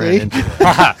just ran See? into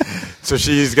it. So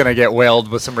she's gonna get wailed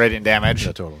with some radiant damage,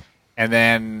 Yeah, totally. and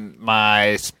then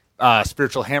my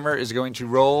spiritual hammer is going to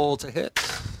roll to hit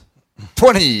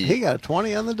 20, He got a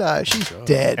 20 on the die. She's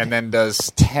dead. and then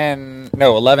does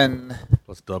 11.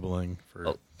 Plus doubling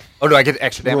for. Oh, do I get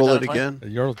extra damage? Roll on it a 20? again.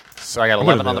 You're, So I got I'm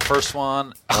 11 gonna on do the it. first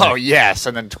one. Oh, yes,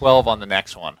 and then 12 on the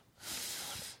next one.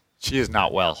 She is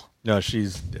not well. no,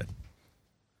 she's dead.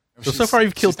 So She's- far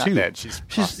you've killed she's not 2. Dead. She's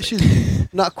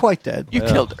She's not quite dead. You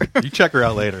killed her. You check her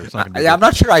out later. It's not gonna be yeah, I'm good.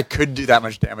 not sure I could do that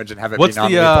much damage and have it What's be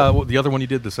non-lethal. the other one you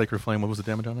did? The Sacred Flame. What was the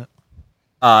damage on it?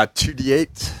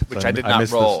 2d8, which So I did I not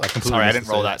missed this. roll. I completely Sorry, I missed didn't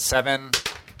the roll save. that. 7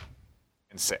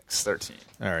 and 6, 13.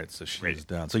 All right, so she's Radiant.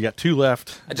 down. So you got 2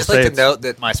 left. I just Say like to it's- note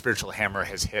that my spiritual hammer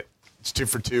has hit. It's 2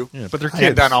 for 2. Yeah, but they're And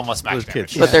kids. done almost max They're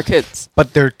damage. kids. But they're kids.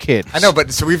 But they're kids. I know,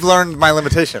 but so we've learned my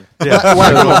limitation.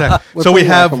 Yeah. We're So we putting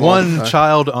have whack-a-mole. one Okay.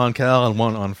 child on Cal and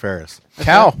one on Ferris.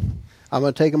 Cow. I'm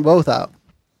going to take them both out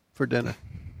for dinner.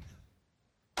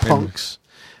 Punks.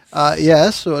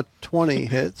 Yes, so a 20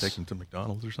 hits. Take them to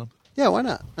McDonald's or something. Yeah, why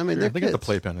not? I mean, Sure, they're they kids. got the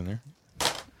playpen in there.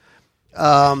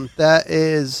 That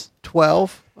is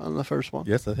 12 on the first one.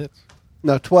 Yes, that hits.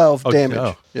 No, 12 Oh, damage.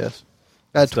 oh. Yes.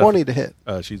 20 to hit.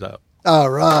 She's out. All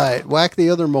right. Whack the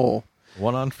other mole.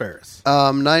 1 on Ferris.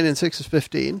 9 and 6 is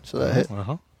 15, so that hit.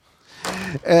 Uh-huh.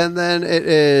 And then it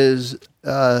is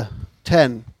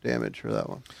 10 damage for that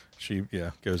one. She,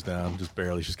 goes down just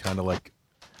barely. She's kind of like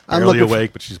I'm barely looking for-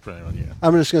 awake, but she's putting on,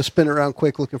 I'm just going to spin around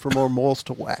quick looking for more moles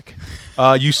to whack.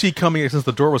 You see coming, since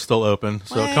the door was still open,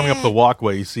 so coming up the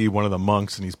walkway, you see one of the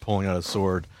monks, and he's pulling out a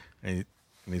sword, and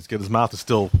he's got his mouth is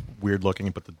still weird looking,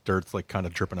 but the dirt's like kind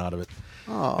of dripping out of it.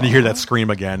 And you hear that scream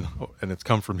again, and it's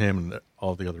come from him and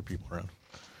all the other people around.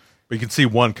 But you can see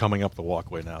one coming up the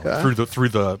walkway now through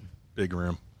the big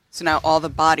room. So now all the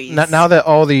bodies. Now that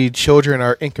all the children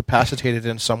are incapacitated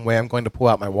in some way, I'm going to pull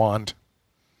out my wand.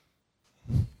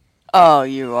 Oh,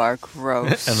 you are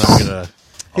gross. And I'm gonna.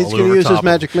 He's going to use his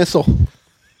magic missile.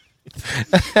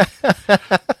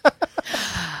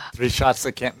 3 shots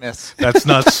that can't miss. That's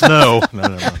not snow. No,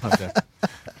 not that.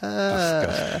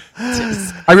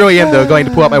 I really am, though, going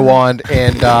to pull out my wand,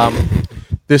 and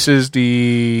this is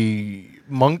the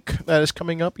monk that is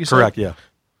coming up, you said? Correct, yeah.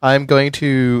 I'm going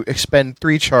to expend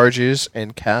 3 charges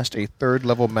and cast a 3rd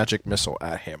level magic missile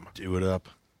at him. Do it up.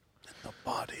 The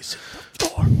bodies in the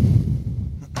floor.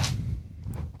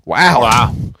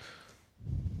 Wow.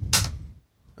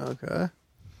 Okay.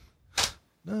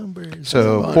 Numbers.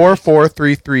 So 4, 4,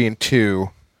 3, 3, and 2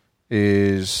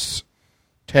 is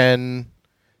 10,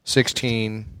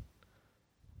 16,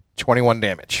 21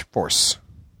 damage. Force.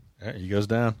 Yeah, he goes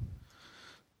down.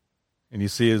 And you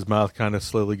see his mouth kind of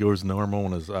slowly goes normal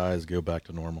and his eyes go back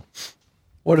to normal.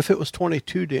 What if it was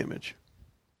 22 damage?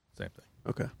 Same thing.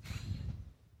 Okay.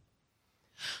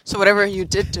 So whatever you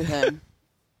did to him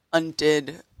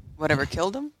undid whatever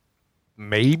killed him?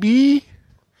 Maybe?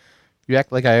 You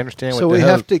act like I understand So what we the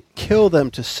hell. have to kill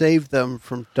them to save them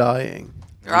from dying.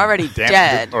 They're already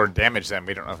dead. Or damage them.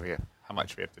 We don't know how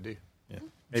much we have to do. Yeah.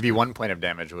 Maybe 1 point of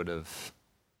damage would have.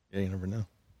 Yeah, you never know.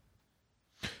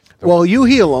 Well, you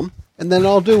heal them, and then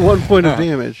I'll do 1 point of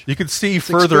damage. You can see It's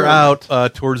further experiment.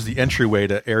 out towards the entryway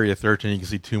to Area 13. You can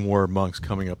see 2 more monks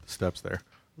coming up the steps there.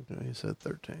 Okay, you said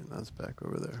 13. That's back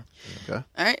over there. Okay.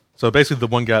 All right. So basically, the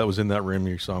one guy that was in that room,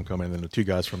 you saw him come in, and then the 2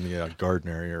 guys from the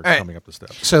garden area are right. coming up the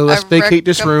steps. So let's I vacate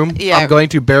this room. yeah. I'm going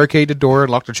to barricade the door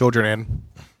and lock the children in.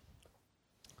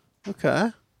 Okay.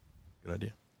 Good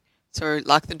idea. So we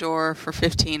lock the door for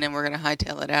 15 and we're going to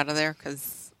hightail it out of there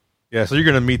because... Yeah, so you're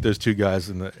going to meet those 2 guys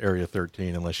in the Area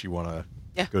 13 unless you want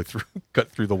to go through,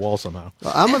 cut through the wall somehow.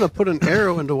 Well, I'm going to put an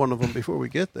arrow into one of them before we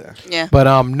get there. Yeah.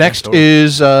 But next totally.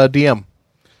 is DM.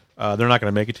 They're not going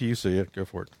to make it to you, so yeah, go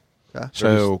for it. Okay.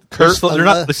 So They're Kurt, slow- they're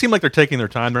not. They seem like they're taking their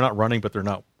time. They're not running, but they're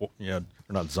not. They're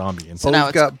not zombieing. So Well, now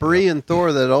we've it's- got Bree and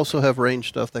Thor that also have range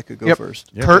stuff that could go Yep. first.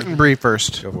 Yeah, Kurt and Bree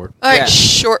first. Go for it. All right, Yeah.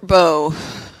 short bow.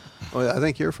 Oh, yeah, I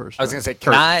think you're first. I was right? going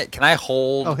to say, can I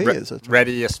hold Oh, he is, that's right.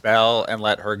 ready a spell and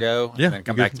let her go? Yeah, And then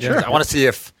come you back can- to yours? sure. I want to see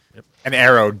if an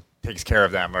arrow takes care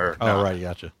of them or Oh, not. right,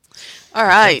 gotcha. All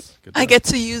right. Good I job. get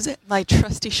to use it, my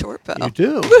trusty short bow. You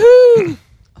do. Woohoo!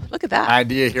 Look at that. My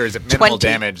idea here is that minimal 20.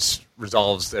 damage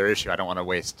resolves their issue. I don't want to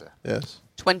waste. Yes.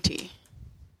 20.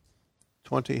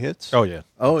 20 hits. Oh yeah.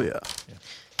 Oh, yeah.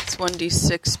 It's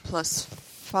 1d6 plus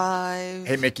 5.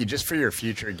 Hey, Mickey, just for your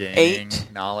future gaming 8.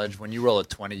 knowledge, when you roll a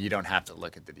 20, you don't have to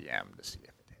look at the DM to see if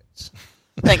it hits.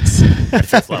 Thanks. At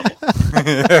 5th level.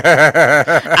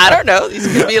 I don't know. These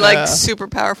could be like super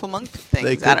powerful monk things.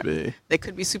 They I could don't- be. They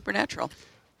could be supernatural.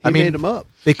 He I mean- made them up.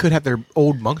 They could have their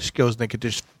old monk skills and they could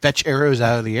just fetch arrows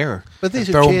out of the air. But these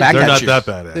and are throw them back They're at not you. that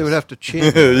badass. They would have to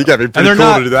chant. you got to be and pretty they're cool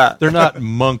not. to do that. They're not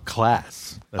monk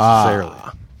class necessarily.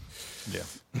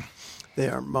 Yeah. They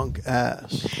are monk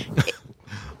ass.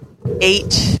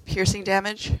 8 piercing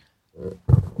damage. All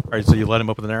right. So you let him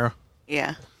up with an arrow.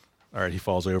 Yeah. All right. He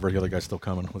falls over. The other guy's still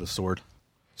coming with a sword.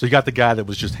 So you got the guy that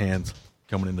was just hands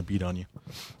coming in to beat on you.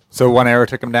 So 1 arrow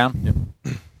took him down?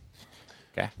 Yep.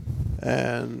 Okay.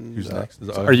 And Who's next? Is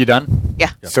it- Are you done?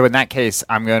 Yeah. So in that case,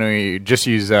 I'm going to just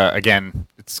use, again,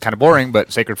 it's kind of boring,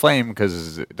 but Sacred Flame,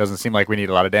 because it doesn't seem like we need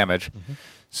a lot of damage. Mm-hmm.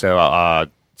 So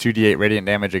 2d8 radiant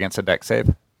damage against a dex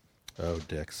save. Oh,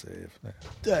 deck save.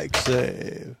 deck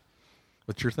save.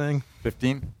 What's your thing?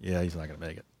 15. Yeah, he's not going to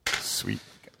make it. Sweet.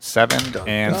 7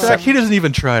 and In fact, he doesn't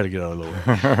even try to get out of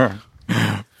the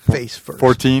way. Face first.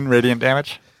 14 radiant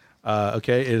damage.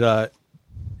 Okay.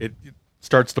 It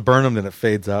starts to burn him, then it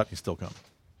fades out. He's still coming.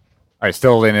 All right,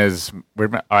 still in his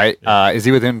weird. All right, is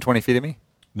he within 20 feet of me?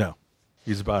 No,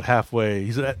 he's about halfway.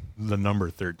 He's at the number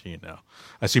 13 now.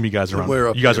 I assume you guys are So on. we're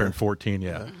up You guys here. are in 14,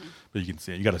 yeah. But you can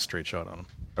see it. You got a straight shot on him.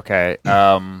 Okay.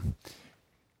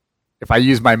 If I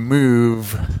use my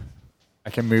move,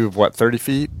 I can move 30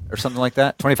 feet or something like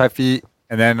that, 25 feet,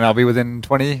 and then I'll be within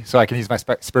 20, so I can use my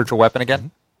spiritual weapon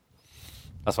again.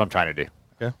 That's what I'm trying to do.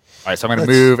 Okay. All right, so I'm going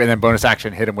to move and then bonus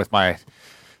action hit him with my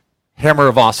Hammer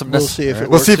of Awesomeness. We'll see if it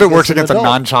We'll works see if it works against against an a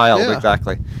adult. non-child. Yeah.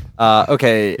 Exactly.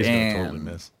 Okay, He's going to totally and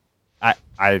miss.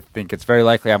 I think it's very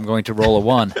likely I'm going to roll a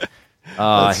 1.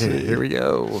 Let's see. Here we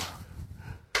go.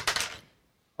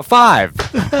 A 5.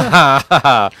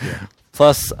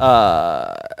 Plus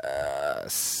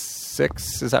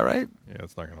 6. Is that right? Yeah,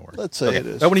 it's not going to work. Let's say it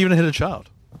is. That wouldn't even hit a child.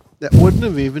 That wouldn't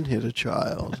have even hit a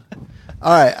child.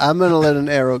 All right, I'm going to let an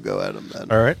arrow go at him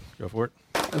then. All right, go for it.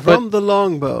 From the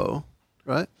longbow,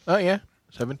 right? Oh, yeah.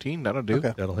 17, that'll do.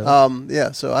 Okay. That'll hit.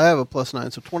 Yeah, so I have a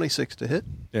 +9, so 26 to hit.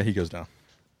 Yeah, he goes down.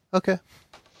 Okay.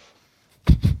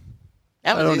 That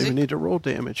I was don't easy. even need to roll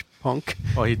damage, punk.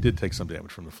 Oh, he did take some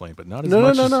damage from the flame, but not as No,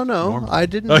 much no, as no, no. normal. I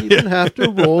didn't Oh, even yeah. have to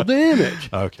roll damage.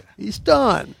 Okay. He's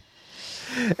done.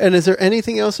 And is there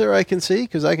anything else there I can see?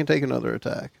 Because I can take another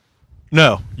attack.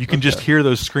 No, you can just hear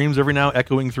those screams every now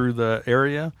echoing through the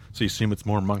area, so you assume it's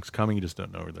more monks coming. You just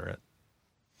don't know where they're at.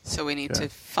 So we need Okay. to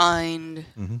find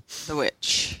Mm-hmm. the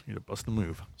witch. You need to bust a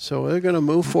move. So we're going to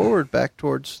move forward back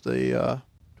towards the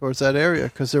towards that area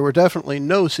because there were definitely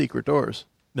no secret doors.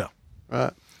 No.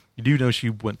 Right. You do know she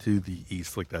went to the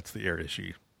east, like that's the area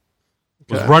she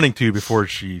was Okay. running to before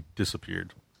she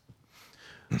disappeared.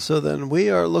 So then we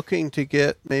are looking to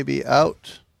get maybe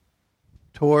out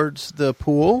towards the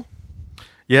pool.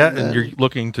 Yeah, And and then- you're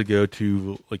looking to go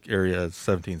to like area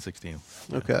 17, 16.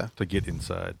 Okay. To get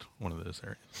inside one of those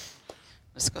areas.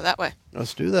 Let's go that way.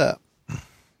 Let's do that.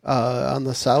 On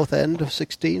the south end of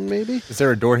 16, maybe? Is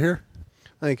there a door here?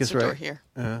 I think it's There's a right. door here.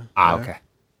 Yeah. Okay.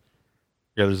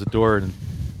 Yeah, there's a door and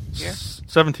Here?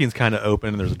 17's kind of open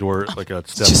and there's a door like a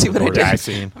step Did you see to the what I door did? to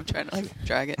 16. I'm trying to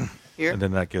drag it here. And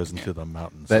then that goes into the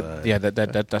mountains. That's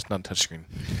not touchscreen.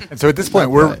 And so at this point,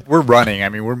 we're running. I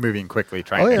mean, we're moving quickly,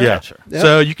 trying Oh, to yeah. Yeah. catch her. Yeah.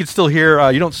 So you can still hear.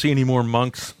 You don't see any more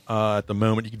monks at the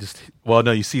moment. You can just. Well,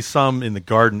 no, you see some in the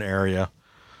garden area.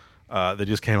 They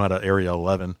just came out of area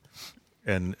 11,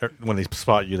 and when they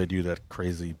spot you, they do that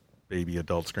crazy baby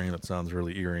adult scream that sounds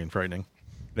really eerie and frightening.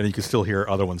 Then you can still hear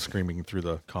other ones screaming through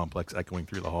the complex, echoing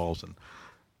through the halls and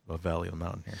the valley of the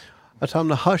mountain here. I tell them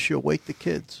to hush, you'll wake the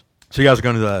kids. So you guys are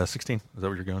going to the 16. Is that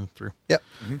what you're going through? Yep.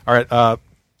 All right.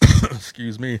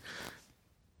 Excuse me.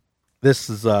 This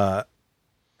is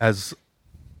has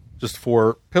just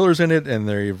 4 pillars in it, and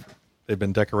they've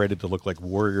been decorated to look like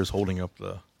warriors holding up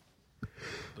the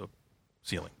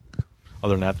ceiling.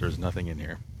 Other than that, there's nothing in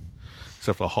here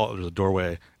except for a hall. There's a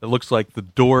doorway. It looks like the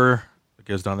door that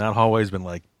goes down that hallway has been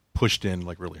like pushed in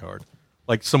like really hard,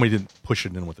 like somebody didn't push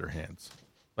it in with their hands,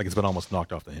 like it's been almost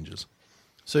knocked off the hinges.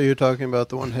 So you're talking about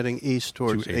the one heading east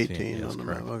towards To 18, 18 yes, on the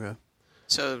correct. map. Okay.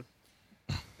 So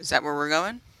is that where we're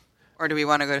going? Or do we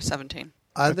want to go to 17?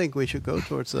 I think we should go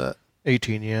towards that.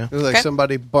 18, yeah. It was like Okay.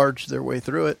 somebody barged their way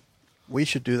through it. We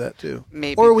should do that too.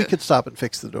 Maybe Or we the- could stop and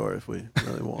fix the door if we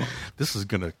really want. This is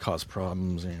going to cause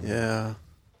problems. And Yeah.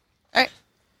 All right.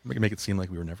 make it seem like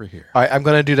we were never here. All right, I'm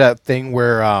going to do that thing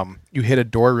where you hit a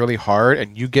door really hard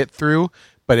and you get through,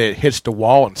 but it hits the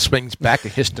wall and swings back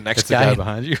and hits the next It's the guy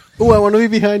behind you. Oh, I want to be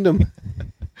behind him.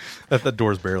 that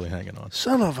door's barely hanging on.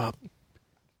 Son of a.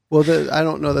 Well, I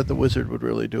don't know that the wizard would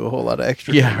really do a whole lot of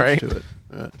extra Yeah, damage right. to it.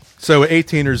 Right. So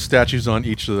 18, there's statues on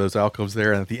each of those alcoves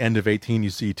there, and at the end of 18, you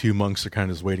see 2 monks are kind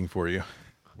of just waiting for you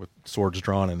with swords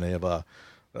drawn, and they have a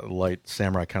light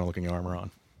samurai kind of looking armor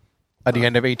on. At the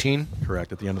end of 18,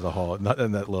 Correct, at the end of the hall, not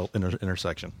in that little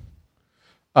intersection.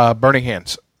 Burning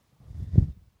Hands.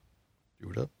 Do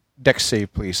it up. Dex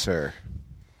save, please, sir.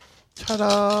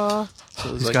 Ta-da! So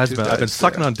there's These like guys, two I've been guys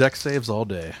sucking there. on deck saves all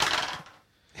day.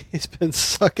 He's been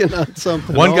sucking on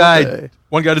something. One all guy day.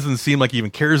 doesn't seem like he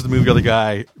even cares to move. The other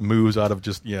guy moves out of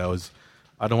just, I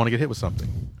don't want to get hit with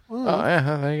something. Oh,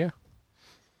 yeah, there you go.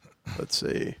 Let's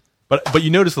see. But you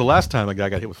notice the last time a guy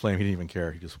got hit with flame, he didn't even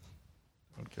care. He just,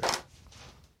 I don't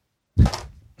care.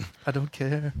 I don't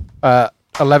care.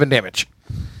 11 damage.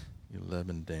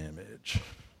 11 damage.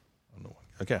 On the one.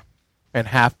 Okay. And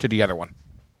half to the other one.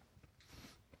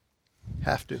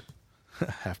 Have to.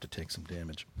 Have to take some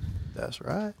damage. That's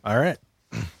right. All right.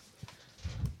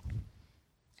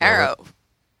 Arrow.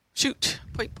 Shoot.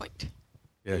 Point.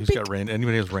 Yeah, who's got range?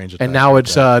 Anybody has range attack? And now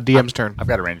it's DM's turn. I've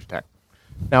got a range attack.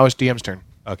 Now it's DM's turn.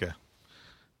 Okay.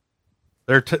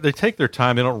 They take their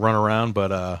time. They don't run around,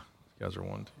 but you guys are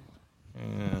 1,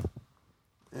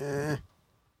 2. Yeah.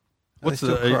 What's still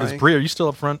the? Is crying? Bree? Are you still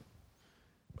up front?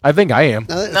 I think I am.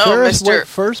 No, Ferris Mr. went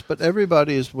first, but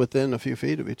everybody is within a few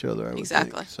feet of each other. I would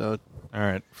Exactly. think. So All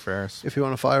right, Ferris. if you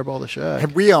want to fireball the shack,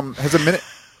 Have we has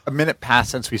a minute passed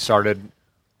since we started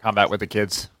combat with the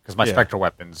kids? Because my Yeah. spectral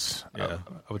weapons, Yeah,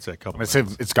 I would say a couple. I'm gonna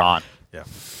say it's gone. Yeah.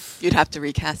 You'd have to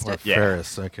recast Or it. Yeah.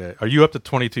 Ferris. Okay. Are you up to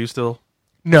 22 still?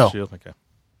 No. Shield? Okay.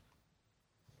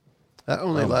 That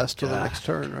only Oh my lasts till the God. next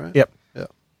turn, right? Yep. Yeah.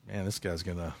 Man, this guy's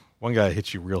gonna. One guy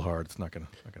hits you real hard. It's not gonna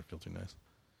feel too nice.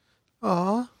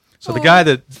 Aw. So the guy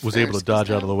that was able Ferris to dodge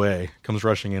goes out of the way comes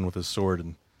rushing in with his sword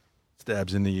and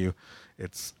stabs into you.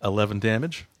 It's 11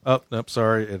 damage. Oh, nope,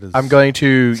 sorry. It is I'm going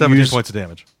to 17 use points of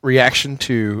damage. reaction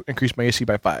to increase my AC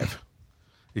by 5.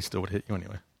 He still would hit you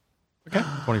anyway. Okay.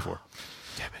 24.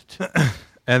 Damn it.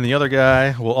 And the other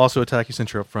guy will also attack you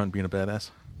since you're up front being a badass.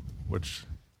 Which.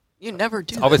 You never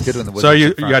do. Always this. good when the So wizard's you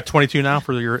in front. got 22 now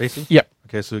for your AC? Yep.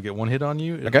 Okay, so you get one hit on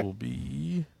you. It Okay. will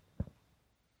be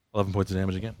 11 points of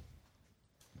damage again.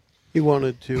 He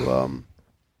wanted to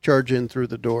charge in through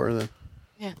the door. Then.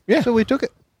 Yeah. Yeah. So we took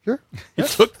it. Sure. He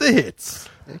took the hits.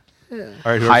 All right,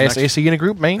 whoever's Highest next? AC in a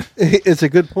group, main. It's a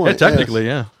good Yeah, point. technically,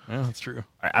 yeah. Yeah, that's true. All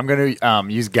right, I'm going to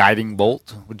use Guiding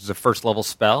Bolt, which is a first level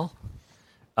spell.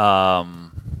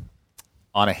 On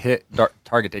a hit,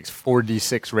 target takes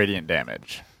 4d6 radiant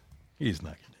damage. He's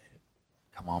not going to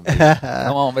hit. Come on, baby.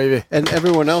 Come on, baby. And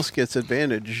everyone else gets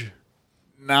advantage.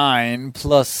 9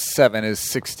 plus 7 is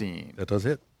 16. That does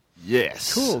hit.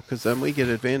 Yes. Cool, because then we get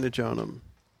advantage on them.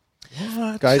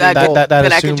 What? Guiding That- bolt. That Then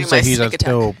I can assumes do my that he's sneak attack.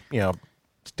 still,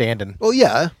 standing. Well,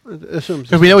 yeah. It assumes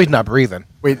Because we know he's not breathing.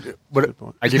 Wait, what?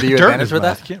 point. I give you Dirt in advantage his for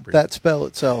mouth. that? You can't breathe. that spell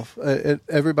itself.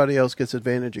 Everybody else gets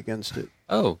advantage against it.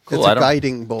 Oh, cool. It's I a don't.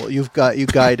 guiding bolt. You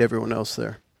guide everyone else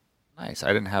there. Nice. I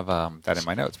didn't have that in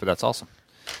my notes, but that's awesome.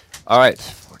 All right.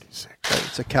 46.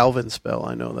 It's a Calvin spell.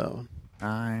 I know that one.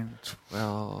 9,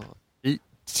 12,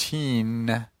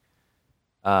 18.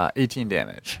 18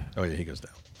 damage. Oh, yeah, he goes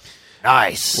down.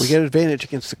 Nice. We get advantage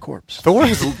against the corpse.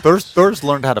 Thor's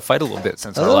learned how to fight a little bit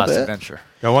since A our little last bit. adventure.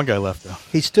 Got one guy left, though.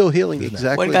 He's still healing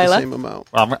exactly One guy the left? same amount.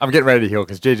 Well, I'm getting ready to heal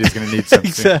because JJ's going to need some.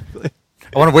 Exactly.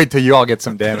 I want to wait till you all get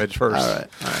some damage first. All right.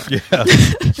 Yeah,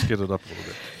 let's get it up a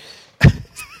little bit.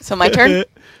 So my turn.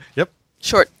 Yep.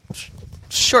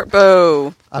 Short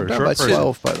bow I'm For a down short by person.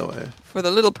 12, by the way. for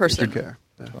the little If you person. care.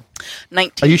 Yeah.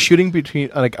 19. Are you shooting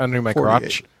between, under my 48.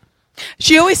 crotch?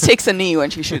 She always takes a knee when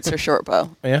she shoots her short bow.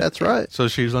 Yeah. That's right. So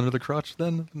she's under the crotch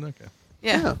then? Okay.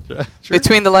 Yeah. Yeah. Sure.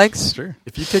 Between the legs. Sure.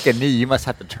 If you take a knee, you must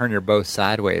have to turn your bow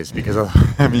sideways because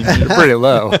I mean you're pretty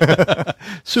low.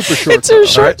 Super short. It's a bow.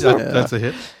 short All right, Yeah. that's a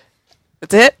hit.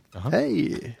 That's it.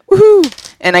 Hey.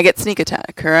 Woohoo! And I get sneak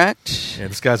attack, correct? Yeah,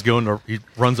 this guy's he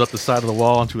runs up the side of the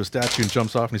wall onto a statue and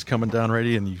jumps off, and he's coming down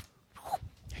ready, and you.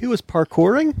 He was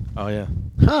parkouring? Oh yeah,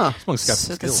 Huh. this one's got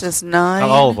So some this skills. is 9. Not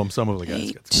all of them. Some of the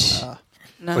guys got 8, skills.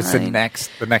 9. What's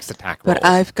the next attack roll? But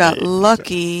I've got Yeah,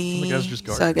 lucky, Some of the guys are just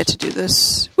so I gardeners. get to do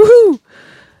this. Woohoo!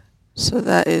 So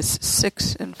that is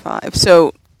 6 and 5.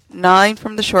 So 9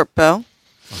 from the short bow.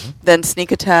 Then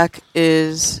sneak attack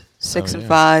is 6 Oh, and yeah.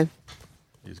 5.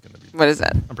 He's gonna be. What is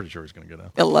that? I'm pretty sure he's gonna go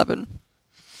down. 11.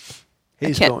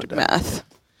 He's I can't going do down. math.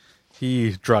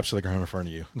 He drops to the ground in front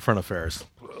of you, in front of Ferris.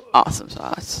 Awesome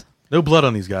sauce. No blood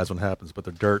on these guys when it happens, but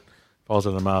their dirt falls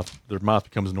in their mouth. Their mouth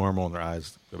becomes normal, and their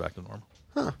eyes go back to normal.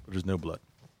 Huh. But there's no blood.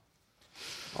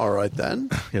 All right, then.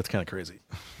 Yeah, it's kind of crazy.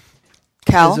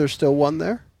 Cal? Is there still one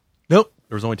there? Nope,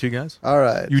 there was only 2 guys. All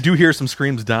right. You do hear some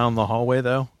screams down the hallway,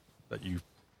 though, that you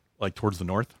like towards the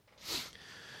north.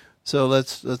 So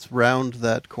let's round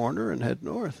that corner and head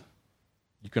north.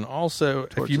 You can also, if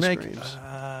Towards you the make, screams.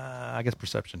 I guess,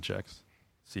 perception checks.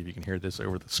 See if you can hear this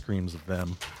over the screams of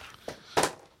them.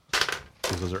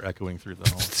 Because those are echoing through the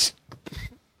hall.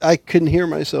 I can hear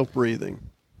myself breathing.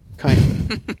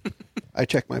 Kind of. I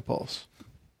check my pulse.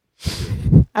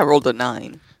 I rolled a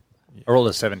 9. I rolled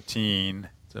a 17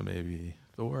 So maybe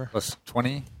Thor. plus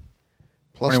 20.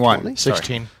 Plus 21. 20?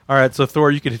 16. All right, so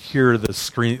Thor, you could hear the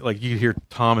scream, like you could hear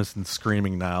Thomason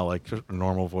screaming now, like her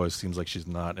normal voice seems like she's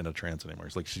not in a trance anymore.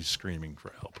 It's like she's screaming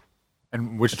for help.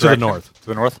 And which To the direction? north. To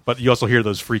the north? But you also hear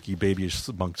those freaky babyish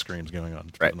monk screams going on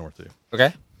to Right. the north too.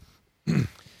 Okay.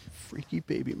 Freaky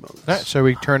baby monks. All right, so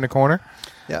we turn the corner.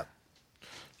 Yeah.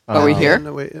 Are we here?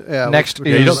 No, wait, yeah, Next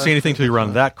we- Yeah, you don't Is- see anything till you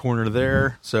run that corner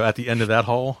there. So at the end of that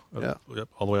hall, Yeah. yep,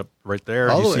 all the way up right there,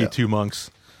 All the you way see up. 2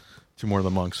 monks, 2 more of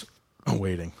the monks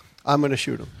waiting. I'm going to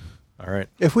shoot him. All right.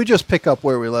 If we just pick up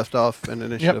where we left off in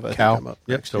initiative, I Cal. think I'm up.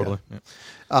 Yep, next, totally. yeah.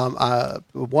 Yep.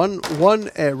 One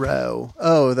arrow.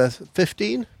 Oh, that's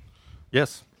 15?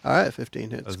 Yes, All right, 15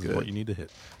 hits. this is Good. what you need to hit.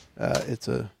 It's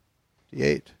a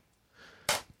D8.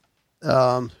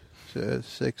 So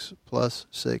 6 plus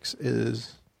 6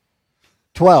 is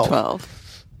 12.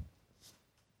 12.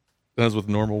 That is with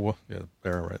normal,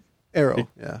 arrow, right? Arrow,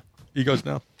 yeah. He goes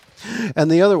down. And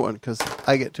the other one, because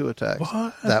I get 2 attacks.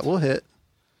 What? That will hit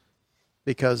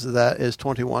because that is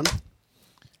 21.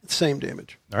 Same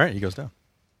damage. All right, he goes down.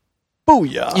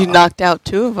 Booyah! You knocked out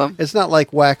 2 of them. It's not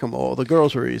like whack-a-mole. The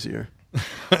girls are easier.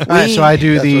 All right, so I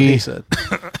do That's what he the said.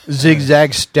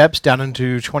 zigzag steps down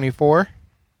into 24.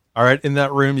 All right, in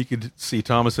that room, you could see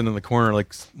Thomason in the corner,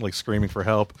 like screaming for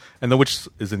help, and the witch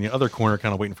is in the other corner,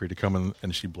 kind of waiting for you to come in,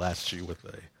 and she blasts you with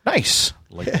a Nice.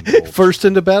 lightning bolt. First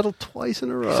into battle twice in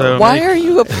a row. So- Why are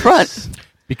you up front?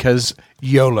 Because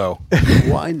YOLO.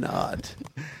 Why not?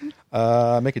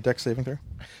 Make a dex saving throw.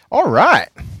 All right.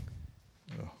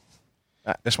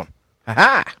 This one.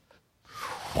 Ha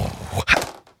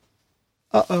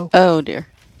Uh-oh. Oh dear.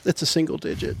 It's a single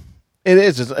digit. It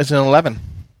is. It's an 11.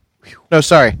 No,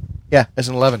 sorry. Yeah, it's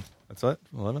an 11. That's it.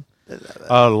 11.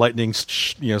 Lightning,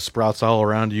 sprouts all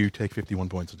around you. Take 51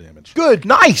 points of damage. Good.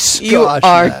 Nice. You Gosh,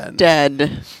 are man.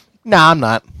 dead. Nah, I'm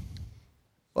not.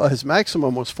 Well, his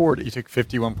maximum was 40. You took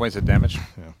 51 points of damage.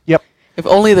 Yep. If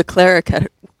only the cleric had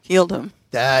healed him.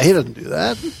 He doesn't do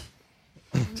that.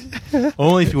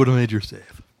 Only if you would have made your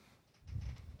save.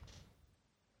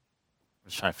 I'm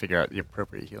just trying to figure out the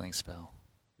appropriate healing spell.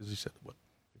 Because you said what,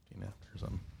 15 after or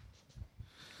something.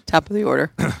 Top of the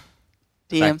order. Back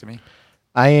DM. to me.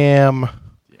 I am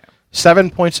Yeah. 7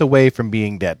 points away from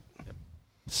being dead.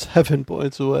 7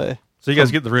 points away. So you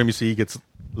guys get in the room. You see he gets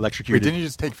Wait, electrocuted, didn't you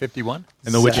just take 51?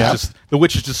 and the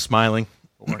witch is just smiling.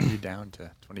 But weren't you down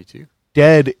to 22?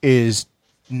 Dead is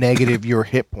negative your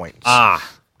hit points.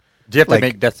 Ah. Do you have to Like-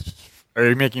 make death? Are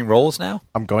you making rolls now?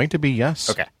 I'm going to be, yes.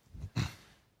 Okay.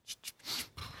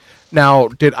 Now,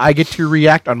 did I get to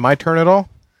react on my turn at all?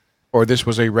 Or this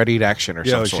was a readied action or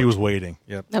Yeah, some she sort? was waiting.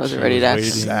 Yep, That was a She ready action.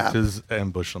 waiting Zap. to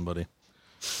ambush somebody.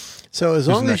 So as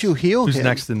long next? as you heal Who's him,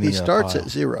 next in the, he starts pile? at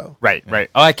 0. Right, right.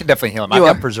 Oh, I can definitely heal him. You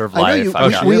I've got are. preserve I know life. you.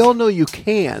 I've got- We all know you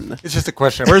can. It's just a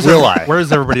question of Where's will I?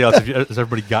 Where's everybody else? Has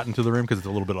everybody gotten to the room? Because it's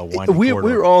a little bit of a winding corridor.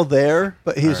 We're all there,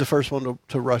 but he's the first one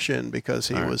to rush in because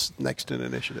he was next in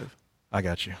initiative. I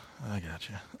got you.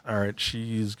 All right,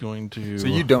 she's going to. So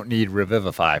you don't need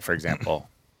Revivify, for example,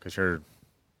 because you're...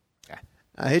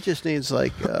 He just needs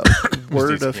like a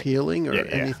word of healing or Yeah.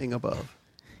 anything above.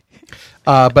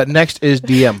 But next is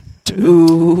DM.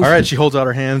 Ooh. All right, she holds out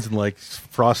her hands and like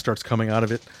frost starts coming out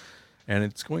of it, and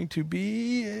it's going to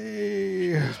be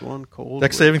a There's one cold.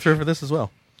 dex saving throw for this as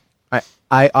well.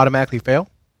 I automatically fail.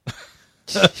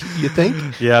 You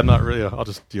think? Yeah, I'm not really. I'll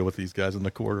just deal with these guys in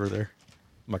the corridor there.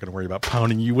 I'm not going to worry about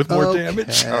pounding you with more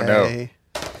damage. Oh, no. Okay.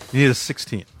 You need a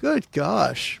 16 Good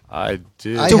gosh. I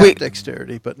did. I Do have we-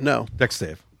 dexterity, but no. dex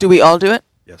save. Do we all do it?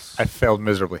 Yes. I failed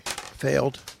miserably.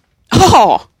 Failed.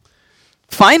 Oh,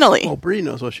 finally. Well, Bree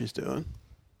knows what she's doing.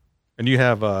 And you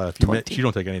have, if you 20. you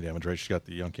don't take any damage, right? She's got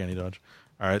the uncanny dodge.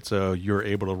 All right, so you're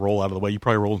able to roll out of the way. You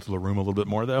probably roll into the room a little bit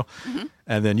more, though. Mm-hmm.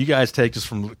 And then you guys take just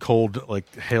from cold,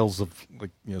 like hails of, like,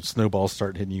 snowballs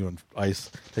start hitting you on ice,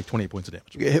 take 28 points of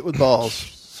damage. You get hit with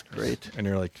balls. Great. And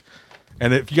you're like,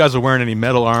 and if you guys are wearing any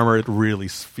metal armor, it really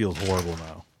feels horrible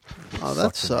now. Oh,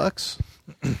 that sucks.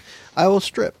 I will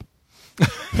strip.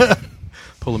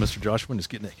 Pull a Mr. Joshua and just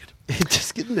get naked.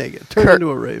 Just get naked. Turn Kurt. into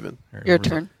a raven. Your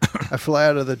turn. I fly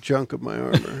out of the junk of my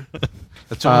armor.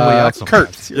 That's the only way out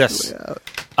sometimes. Kurt. Yes.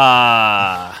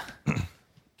 Yeah.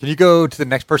 Can you go to the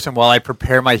next person while I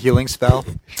prepare my healing spell?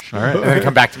 All right. And then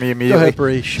come back to me Go immediately? ahead,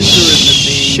 Bree. Shoot her in the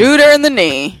knee. Shoot her in the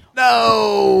knee.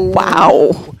 No.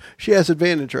 Wow. She has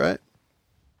advantage, right?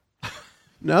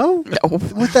 No? No.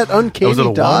 With that uncanny Was it a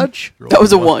one? dodge? That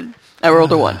was a 1. I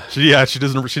rolled a 1. She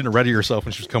didn't ready herself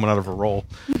when she was coming out of her roll.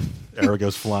 Arrow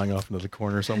goes flying off into the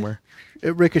corner somewhere.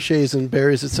 It ricochets and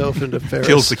buries itself into Ferris.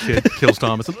 Kills the kid. Kills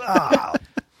Thomas. All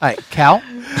right, Cal,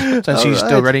 since All he's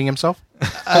still right. readying himself.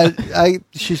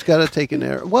 She's got to take an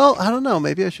arrow. Well, I don't know.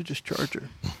 Maybe I should just charge her.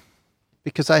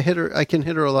 Because I can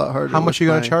hit her a lot harder. How much with are you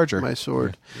gonna my- charge her? My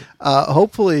sword.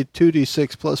 Hopefully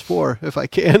 2d6 plus 4 if I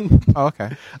can. Oh,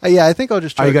 okay. Yeah, I think I'll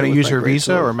just charge Are you going her to with use my her great Visa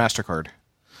sword. or MasterCard?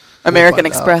 American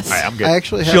We'll find Express. All right, I'm good. I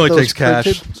actually have She only those takes cash.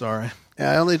 printed. Sorry.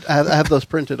 Yeah, I have those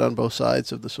printed on both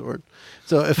sides of the sword.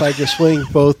 So if I just swing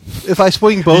both, if I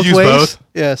swing both use ways, both?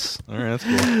 yes. All right, that's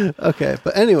cool. Okay,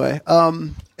 but anyway,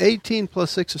 18 plus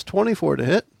 6 is 24 to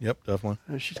hit. Yep, definitely.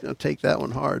 And she's going to take that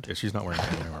one hard. Yeah, she's not wearing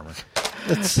any armor.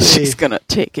 Let's see. She's going to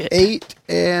take it. 8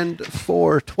 and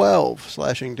 4, 12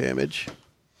 slashing damage.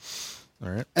 All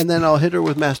right. And then I'll hit her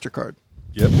with MasterCard.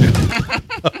 Yep.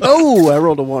 Oh, I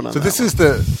rolled a 1 on So that this one. is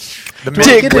the main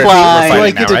Dick witch we're line. Do I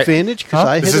fighting get now, right? advantage because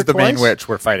I hit This her is the main twice? witch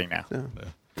we're fighting now.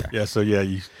 Yeah. So yeah,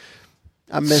 you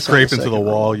I missed on scrape the into the second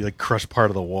wall. roll. You like crush part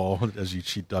of the wall as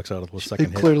she ducks out of the second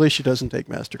hit. Clearly, she doesn't take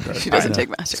MasterCard. She doesn't know. take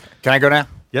Master. Can I go now?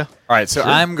 Yeah. All right, so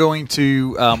I'm going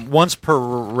to, once per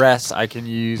rest, I can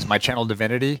use my Channel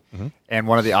Divinity, and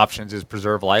one of the options is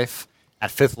Preserve Life. At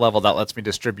 5th level, that lets me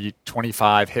distribute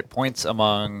 25 hit points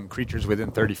among creatures within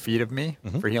 30 feet of me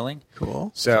for healing. Cool.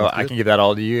 So I can give that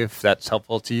all to you if that's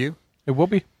helpful to you. It will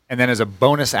be. And then as a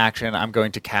bonus action, I'm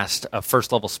going to cast a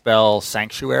first-level spell,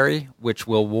 Sanctuary, which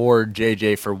will ward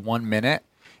JJ for 1 minute.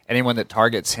 Anyone that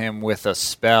targets him with a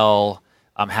spell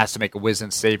has to make a wisdom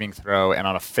saving throw, and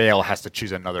on a fail has to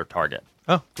choose another target.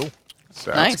 Oh, cool.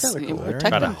 So Nice. kinda You cool. protect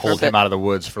Try to him for a hold him bit. out of the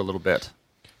woods for a little bit.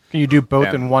 Can you do both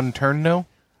Yeah. in one turn, though?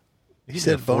 He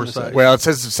said bonus foresight. action. Well, it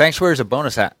says Sanctuary is a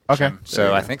bonus action. Okay.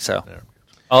 So I think so. There.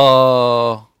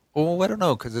 Oh, I don't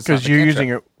know because Because you're using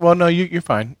your. Well, no, you're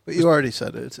fine. But you already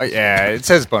said it. It's, Yeah, it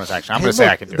says bonus action. I'm Hey, going to say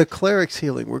I look, can do the it. cleric's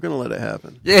healing. We're going to let it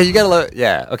happen. Yeah, you got to let.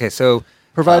 Yeah. Okay. So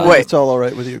Provided Wait. it's all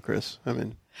right with you, Chris. I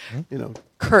mean,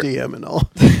 Kurt. DM and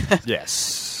all.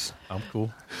 yes. I'm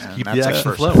cool. And Keep that's the like action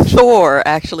first. flowing. Thor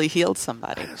actually healed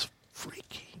somebody.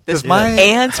 Freaky. This my-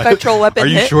 and spectral weapon Are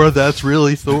you hit. sure that's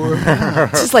really Thor?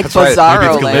 This is like That's right.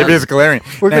 Bizarro land. Maybe it's glaring.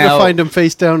 We're going to Now, find him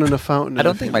face down in a fountain. I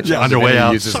don't think my Yeah, chosen on your way divinity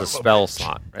out. uses Son a of a spell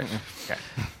slot. Right. Okay.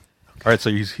 All right, so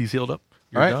he's healed up.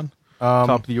 You're All right. done. Um,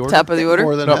 Top of the order. Top of the order.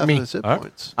 More than No, half me. of his hit All right.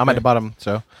 points. I'm at the bottom,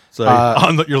 so So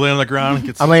Uh, you're laying on the ground.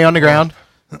 Gets, I'm laying on the ground.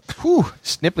 Whew,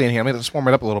 snipply in here. I'm going to swarm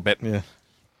it up a little bit. yeah.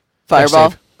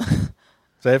 Fireball.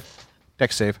 Save.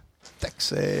 Dex save. Dex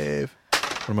save.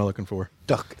 What am I looking for?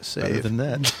 Duck save. Better than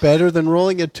that. Better than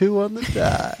rolling a 2 on the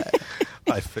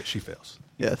die. She fails.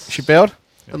 Yes. She failed.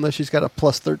 Unless she's got a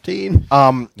plus 13.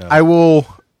 No. I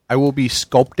will be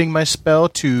sculpting my spell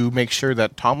to make sure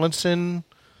that Tomlinson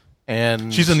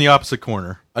and She's in the opposite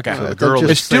corner. Okay. So the that girl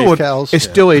just it's still save cows. it's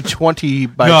still a 20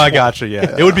 by No, I 20. gotcha.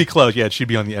 Yeah. It would be close. Yeah, she'd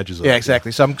be on the edges of Yeah, it.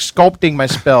 exactly. So I'm sculpting my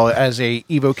spell as a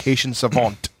evocation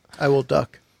savant, I will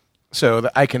duck. so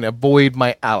that I can avoid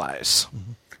my allies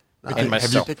and Have you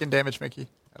myself. taken damage, Mickey?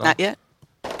 At all? Not yet.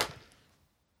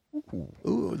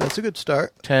 Ooh, that's a good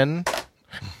start. 10,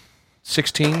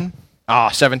 16,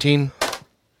 17,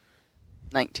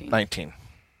 19. 19.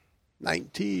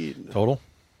 19. Total.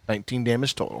 19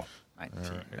 damage total.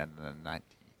 19 and then 19.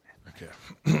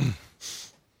 Okay.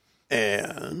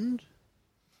 And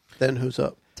then who's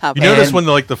up? Top You end. notice when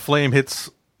the flame hits.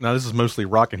 Now this is mostly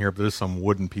rock in here, but there's some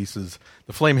wooden pieces.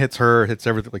 The flame hits her, hits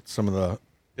everything. Like some of the,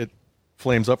 it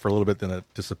flames up for a little bit, then it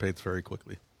dissipates very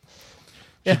quickly.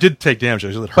 Yeah. She did take damage.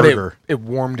 It But hurt her. it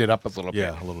warmed it up a little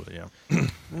Yeah, bit. a little bit. Yeah.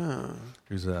 Ah.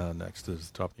 Who's next?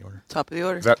 Is top of the order? Top of the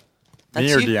order. Is that me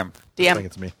That's or you. DM? I think DM.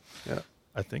 it's me. Yeah.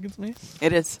 I think it's me.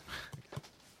 It is.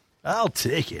 I'll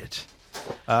take it.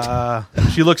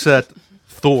 She looks at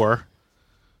Thor.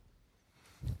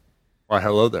 Why,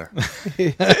 hello there.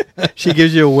 She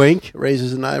gives you a wink,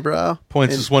 raises an eyebrow.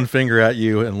 Points and- his one finger at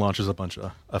you and launches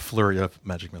a flurry of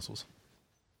magic missiles.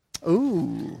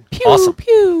 Ooh. Pew, Awesome.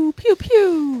 pew, pew,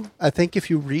 pew. I think if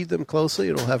you read them closely,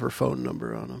 it'll have her phone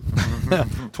number on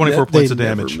them. 24 They points of never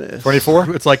damage. miss.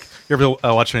 24? It's like, you ever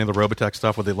watch any of the Robotech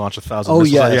stuff where they launch 1,000 Oh,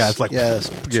 missiles? yes. Yeah, it's like, yes.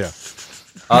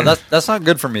 yeah. That's not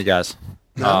good for me, guys.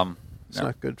 No. It's No.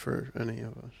 not good for any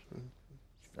of us.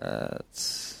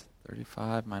 That's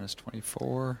 35 minus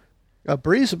 24.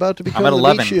 Bree's about to become I'm at the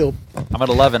 11. meat shield. I'm at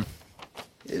 11.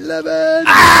 11.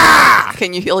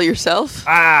 Can you heal yourself?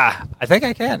 I think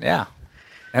I can, yeah.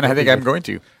 And I think I'm going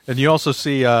to. And you also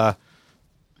see,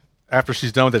 after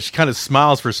she's done with it, she kind of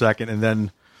smiles for a second, and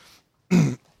then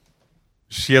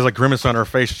she has a grimace on her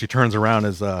face. She turns around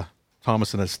as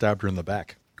Thomason has stabbed her in the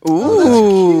back.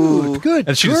 Ooh. Good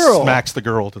And she girl. just smacks the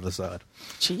girl to the side.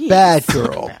 Jeez. Bad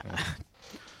girl.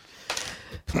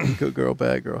 Good girl,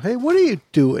 bad girl. Hey, what are you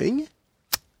doing?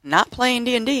 Not playing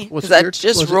D&D. Was Because it I your-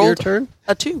 just was it your rolled turn?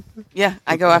 a 2. Yeah,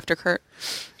 I go after Kurt.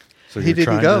 So He you're didn't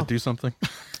trying go. to do something?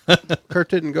 Kurt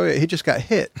didn't go yet. He just got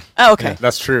hit. Oh, okay.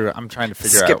 That's true. I'm trying to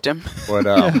figure Skipped out him.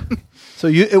 what. So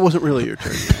it wasn't really your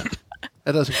turn yet.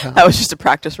 That doesn't count. That was just a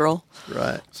practice roll.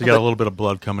 right. So you got a little bit of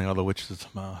blood coming out of the witch's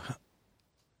mouth.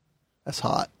 That's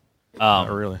hot. Not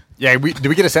really. Yeah, do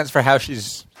we get a sense for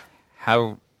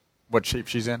what shape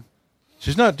she's in?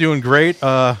 She's not doing great,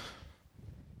 but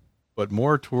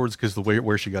more towards because the way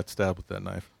where she got stabbed with that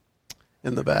knife.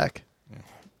 In the back.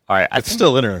 All right, It's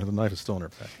still in her. The knife is still in her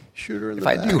back. Shoot her in If the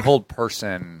I back. do hold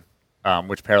person,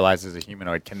 which paralyzes a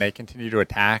humanoid, can they continue to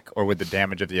attack, or would the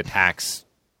damage of the attacks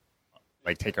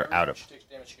take her out of?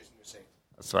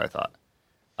 That's what I thought.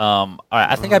 All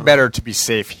right, I think I better, to be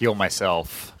safe, heal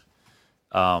myself.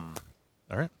 All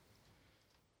right.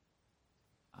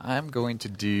 I'm going to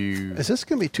do. Is this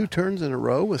going to be 2 turns in a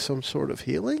row with some sort of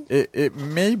healing? It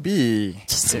may be.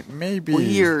 It may be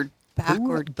Weird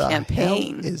backward Who the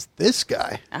campaign. hell is this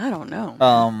guy? I don't know.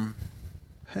 I'm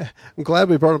glad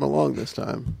we brought him along this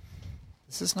time.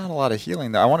 This is not a lot of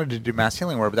healing, though. I wanted to do mass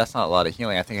healing word, but that's not a lot of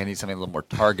healing. I think I need something a little more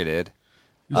targeted.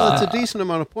 Well, it's a decent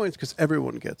amount of points because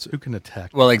everyone gets Who it. can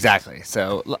attack? Well, exactly.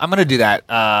 So I'm going to do that.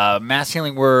 Mass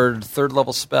Healing Word, 3rd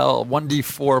level spell,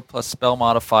 1d4 plus spell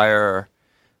modifier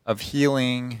of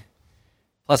healing.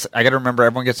 Plus, I got to remember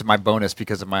everyone gets my bonus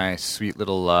because of my sweet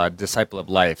little Disciple of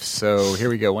Life. So here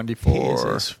we go, He is a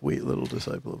 1d4. sweet little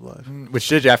disciple of life. Which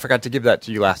did you? I forgot to give that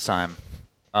to you last time.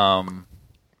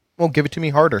 Well, give it to me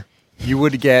harder. You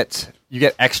get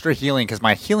extra healing because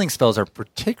my healing spells are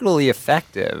particularly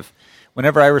effective.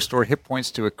 Whenever I restore hit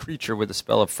points to a creature with a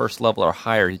spell of 1st level or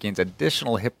higher, he gains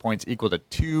additional hit points equal to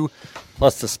 2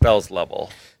 plus the spell's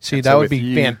level. See, And that so would with be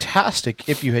you- fantastic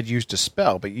if you had used a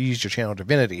spell, but you used your Channel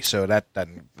Divinity, so that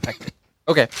doesn't affect it.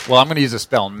 Okay, well, I'm going to use a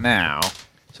spell now.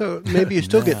 So maybe you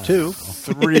still get 2.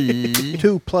 3.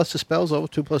 2 plus the spells level,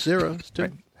 2 plus 0 is 2.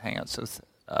 Right, hang on, so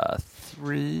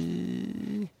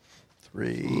 3.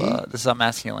 3. This is on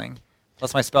mass healing.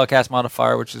 Plus my spellcast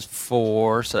modifier, which is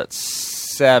 4, so that's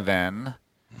 7.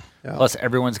 Yeah. Plus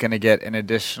everyone's going to get an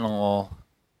additional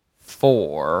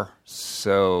 4,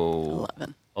 so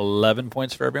 11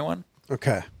 points for everyone.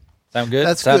 Okay. Sound good?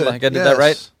 That's Sound good. like I did that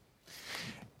right? Yes.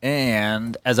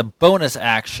 And as a bonus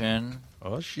action,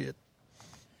 Oh, shit.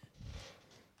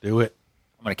 Do it.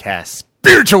 I'm going to cast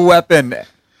Spiritual Weapon.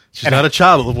 She's not a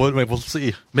child. We'll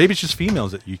see. Maybe it's just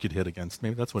females that you could hit against.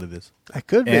 Maybe that's what it is. That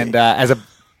could be. And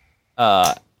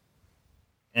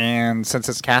and since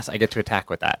it's cast, I get to attack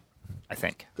with that, I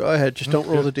think. Go ahead. Just don't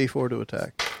roll the d4 to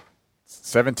attack.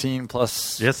 17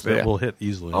 plus... Yes, that will hit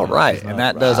easily. All right, She's and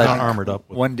not- that does, I not think, armored up.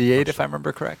 With 1d8 if I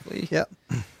remember correctly. Yep.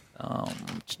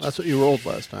 That's what you rolled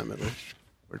last time, at least.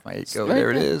 Where'd my 8 go? Right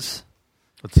There it there. is.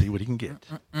 Let's see what he can get.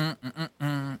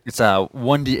 It's a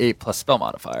 1d8 plus spell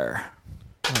modifier.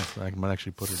 Oh, so I might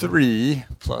actually put it. 3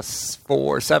 plus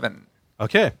 4, 7.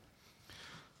 Okay.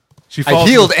 She I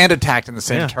healed and attacked in the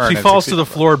same turn. She and falls to the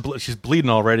succeeded. floor. She's bleeding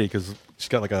already because she's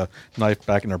got like a knife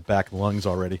back in her back lungs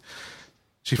already.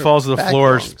 She falls to the Back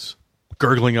floor, lungs.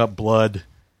 gurgling up blood,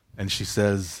 and she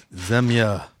says,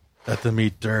 "Zemya, let them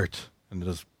eat dirt," and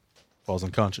just falls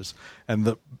unconscious. And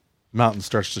the mountain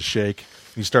starts to shake.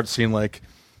 You start seeing like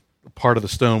part of the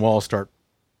stone wall start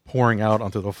pouring out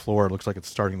onto the floor. It looks like it's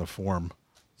starting to form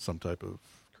some type of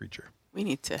creature. We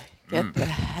need to get the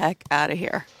heck out of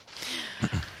here.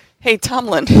 Hey,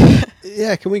 Tomlin,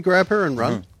 Yeah, can we grab her and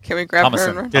run? can we grab Thomason.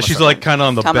 her? And run? Yeah, she's like kind of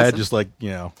on the bed, Thomason. just like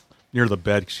near the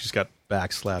bed. 'Cause she's got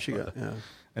back slapped, She got, yeah.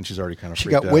 and she's already kind of She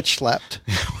freaked got out. witch slapped.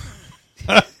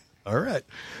 All right,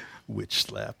 witch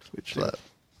slapped. Witch slapped.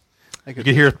 I You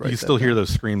can hear, write you can that still hear down. those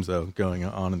screams though going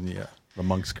on in the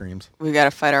monk screams. We got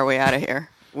to fight our way out of here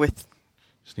with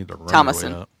Just need to run your way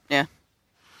Thomason. out. Yeah.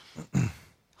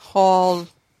 Haul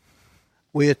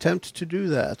We attempt to do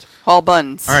that.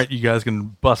 buns. All right, you guys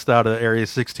can bust out of Area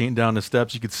 16 down the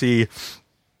steps. You can see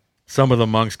some of the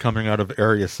monks coming out of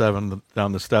Area 7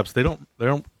 down the steps. They don't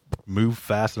move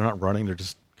fast. They're not running. They're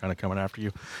just kind of coming after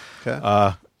you.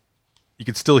 Okay. You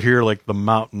can still hear like the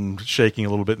mountain shaking a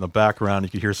little bit in the background. You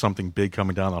can hear something big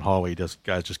coming down that hallway.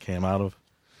 Guys just came out of.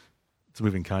 It's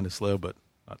moving kind of slow, but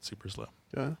not super slow.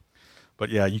 Okay. But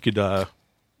yeah, you could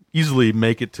easily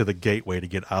make it to the gateway to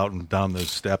get out and down those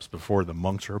steps before the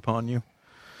monks are upon you.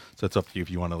 So it's up to you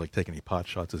if you want to like take any pot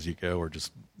shots as you go or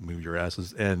just move your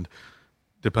asses. And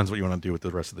depends what you want to do with the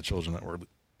rest of the children that were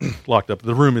locked up.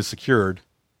 The room is secured.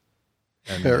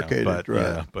 And, Barricaded, but, right.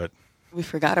 Yeah, but We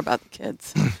forgot about the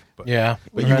kids. Yeah.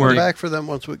 But you you weren't- back for them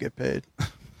once we get paid. I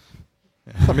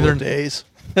mean, They're they're days.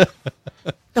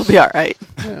 They'll be all right.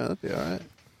 Yeah, that'd be all right.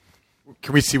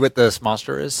 Can we see what this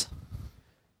monster is?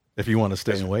 if you want to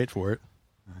stay and wait for it.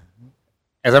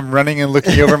 As I'm running and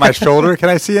looking over my shoulder, can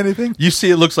I see anything? You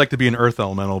see, it looks like to be an earth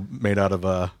elemental made out of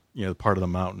part of the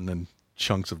mountain and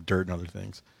chunks of dirt and other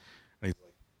things. And he's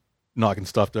like, knocking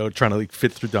stuff out, trying to like,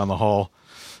 fit through down the hall.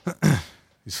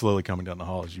 He's slowly coming down the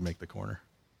hall as you make the corner.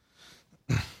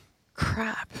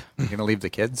 Crap. You gonna leave the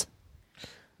kids?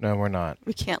 No, we're not.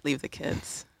 We can't leave the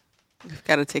kids. We've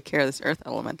got to take care of this earth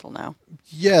elemental now.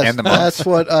 Yes, And the monks. that's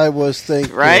what I was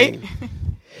thinking. Right?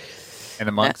 And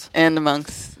the monks? And the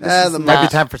monks. This Ah, is the Might be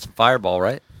not- time for some fireball,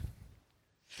 right?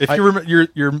 If you remember,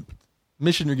 your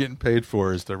mission you're getting paid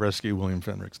for is to rescue William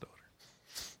Fenrick's daughter.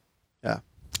 Yeah.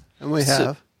 And we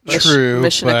So- have. True,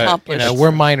 mission but, accomplished.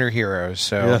 we're minor heroes,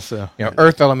 so Yeah, so-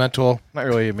 Earth Elemental, not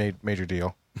really a major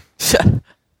deal.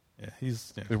 Yeah,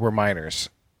 he's We're minors.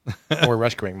 We're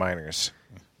rescuing minors.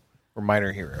 We're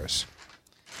minor heroes.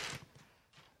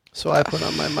 So I put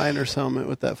on my miner's helmet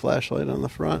with that flashlight on the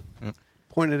front,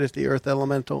 pointed at the earth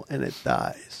elemental, and it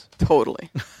dies. Totally.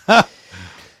 I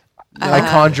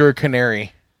conjure a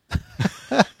canary.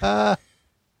 and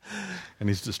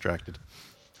he's distracted.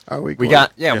 Are we? We going-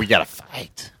 got we got to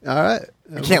fight. All right.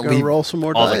 We We're can't gonna leave roll some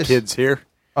more all dice. the kids here.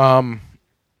 All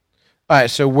right,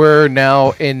 so we're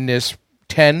now in this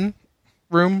 10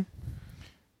 room.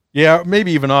 Yeah,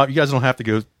 maybe even off. You guys don't have to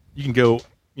go. You can go,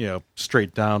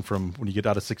 straight down from when you get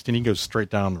out of 16. You can go straight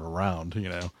down and around.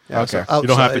 Yeah, Okay. so You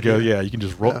don't have to outside go. here. Yeah, you can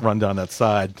just run down that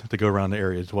side to go around to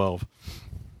area 12.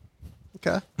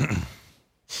 Okay.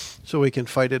 So we can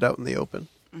fight it out in the open.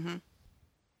 Mm-hmm.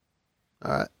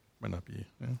 All right. Might not be.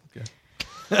 Yeah, okay.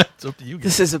 It's up to you guys.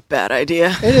 This is a bad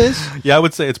idea. It is. Yeah, I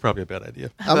would say it's probably a bad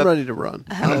idea. I'm ready to run.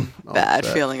 I have a bad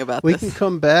feeling about We this. can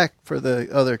come back for the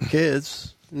other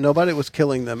kids. Nobody was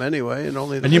killing them anyway, and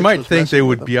only. And you witch might was think messing they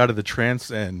with would be out of the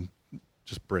trance and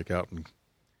just break out and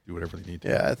do whatever they need to.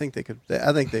 Yeah, I think they could.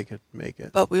 I think they could make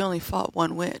it. But we only fought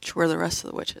one witch. Where are the rest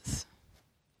of the witches?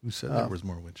 Who said there was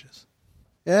more witches?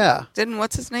 Yeah, Didn't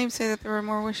what's his name say that there were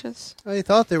more witches? I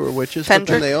thought they were witches, but Fendrick?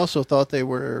 then they also thought they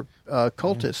were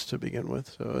cultists to begin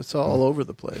with. So it's all over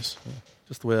the place.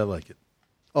 Just the way I like it.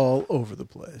 All over the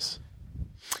place.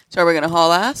 So are we going to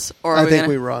haul ass, or are I we think gonna...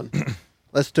 we run.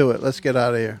 Let's do it. Let's get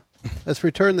out of here. Let's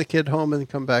return the kid home and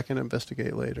come back and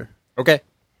investigate later. Okay.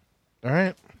 All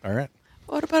right. All right.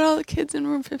 What about all the kids in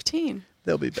room 15?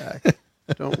 They'll be back.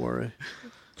 Don't worry.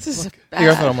 This is Here,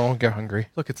 I thought bad. I'm going to get hungry.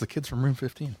 Look, it's the kids from room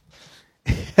 15.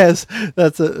 Yes,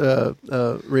 that's a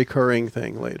recurring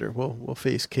thing later. We'll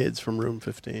face kids from room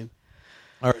 15.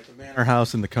 All right. The manor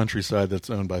house in the countryside that's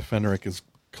owned by Fenric is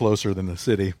closer than the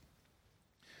city,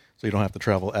 so you don't have to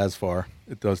travel as far.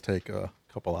 It does take a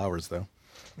couple hours, though.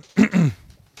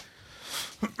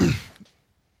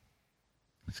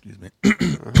 Excuse me.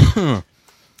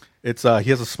 It's he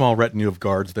has a small retinue of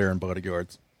guards there and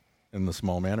bodyguards in the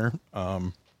small manor.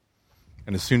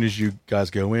 And as soon as you guys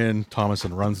go in,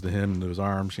 Thomason runs to him into his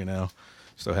arms,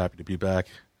 so happy to be back.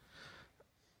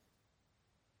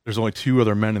 There's only 2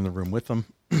 other men in the room with him,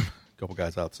 a couple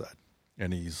guys outside.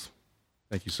 And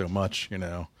thank you so much,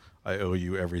 I owe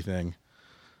you everything.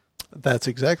 That's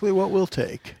exactly what we'll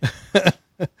take.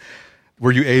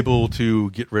 Were you able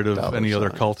to get rid of Dollar any other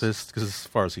signs. cultists? Because as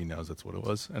far as he knows, that's what it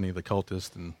was. Any of the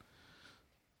cultists and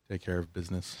take care of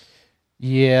business.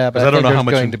 Yeah, but 'Cause I, I don't think know there's how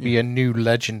much going you- to be a new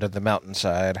legend of the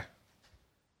mountainside.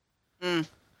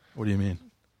 What do you mean?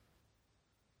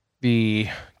 The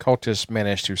cultists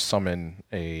managed to summon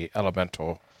a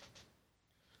elemental,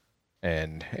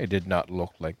 and it did not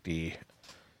look like the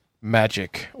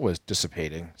magic was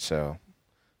dissipating. So,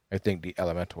 I think the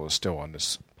elemental is still on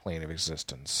this plane of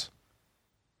existence.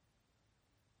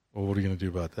 Well, what are you going to do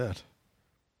about that?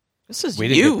 This is We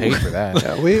you. didn't get paid for that.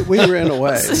 Yeah, we ran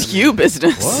away. This is you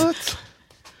business. What?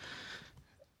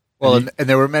 Well, and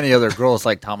there were many other girls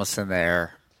like Thomason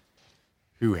there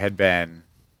who had been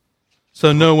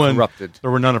So no one, corrupted. there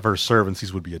were none of her servants.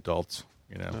 These would be adults,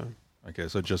 Okay,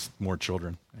 so just more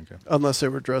children. Okay, Unless they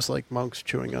were dressed like monks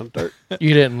chewing on dirt.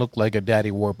 You didn't look like a daddy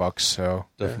warbucks, so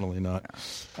definitely not.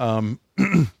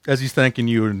 As he's thanking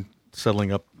you and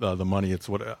settling up the money, it's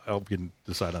what I'll can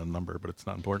decide on a number, but it's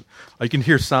not important. You can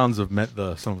hear sounds of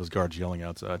some of his guards yelling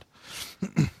outside.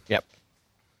 yep.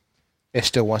 It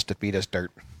still wants to feed us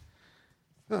dirt.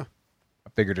 Huh. I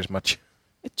figured as much.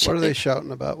 What are they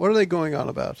shouting about? What are they going on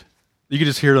about? You can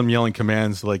just hear them yelling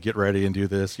commands to get ready and do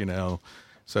this,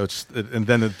 So and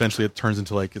then eventually it turns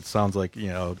into it sounds like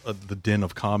the din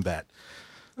of combat.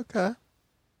 Okay.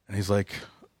 And he's like,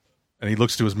 and he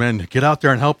looks to his men, get out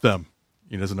there and help them.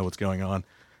 He doesn't know what's going on,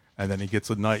 and then he gets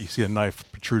a knife. You see a knife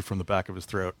protrude from the back of his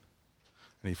throat,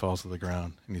 and he falls to the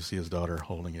ground. And you see his daughter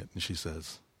holding it, and she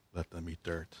says, "Let them eat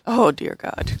dirt." Oh, dear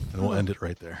God. And we'll end it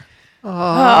right there.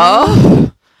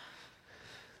 Oh.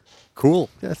 Cool.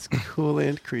 That's cool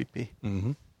and creepy.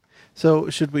 Mm-hmm. So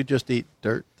should we just eat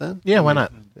dirt then? Yeah, why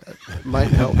not? It might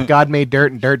help. God made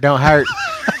dirt, and dirt don't hurt.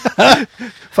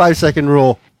 5-second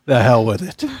rule. The hell with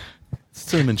it.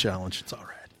 Cinnamon challenge. It's all right.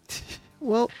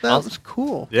 Well, that Awesome. was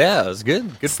cool. Yeah, it was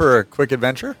good. Good for a quick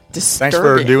adventure. Thanks for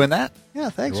Disturbing. doing that. Yeah,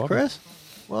 thanks, You're welcome. Chris.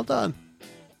 Well done.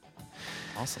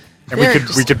 Awesome. And Very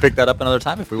we could pick that up another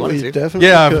time if we wanted We to. definitely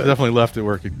Yeah, I've could. definitely left it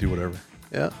where it could do whatever.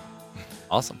 Yeah.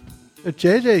 Awesome.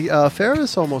 JJ,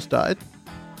 Ferris almost died.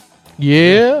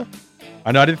 Yeah.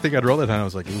 I know. I didn't think I'd roll that time. I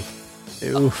was like, oof.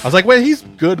 Oof. I was like, wait, he's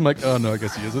good. I'm like, oh no, I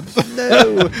guess he isn't.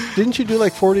 No. Didn't you do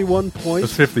like 41 It was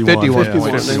points? 51. 51 Yeah, it was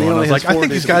points. 51. And he I only was like, has I think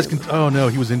 40 these to guys do. can. Oh no,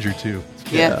 he was injured too.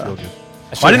 Yeah. Feel good.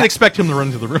 I didn't expect him to run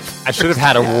into the room. I should have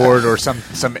had a ward or some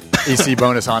AC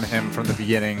bonus on him from the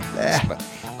beginning.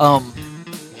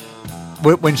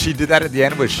 But, when she did that at the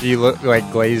end, was she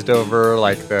glazed over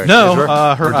like the? No, Or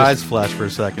her just- eyes flashed for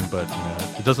a second, but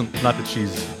it doesn't. Not that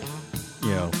she's,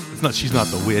 it's not. She's not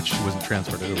the witch. She wasn't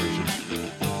transferred over.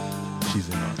 She's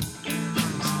in on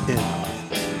it. In on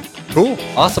it. Cool.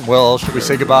 Awesome. Well, should we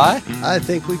say goodbye? I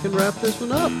think we can wrap this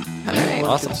one up. All right.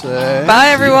 Awesome. Bye,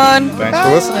 everyone. Thanks for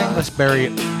listening. Let's bury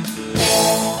it.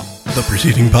 The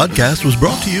preceding podcast was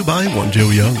brought to you by One Joe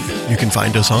Young. You can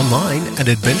find us online at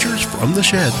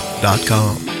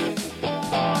adventuresfromtheshed.com.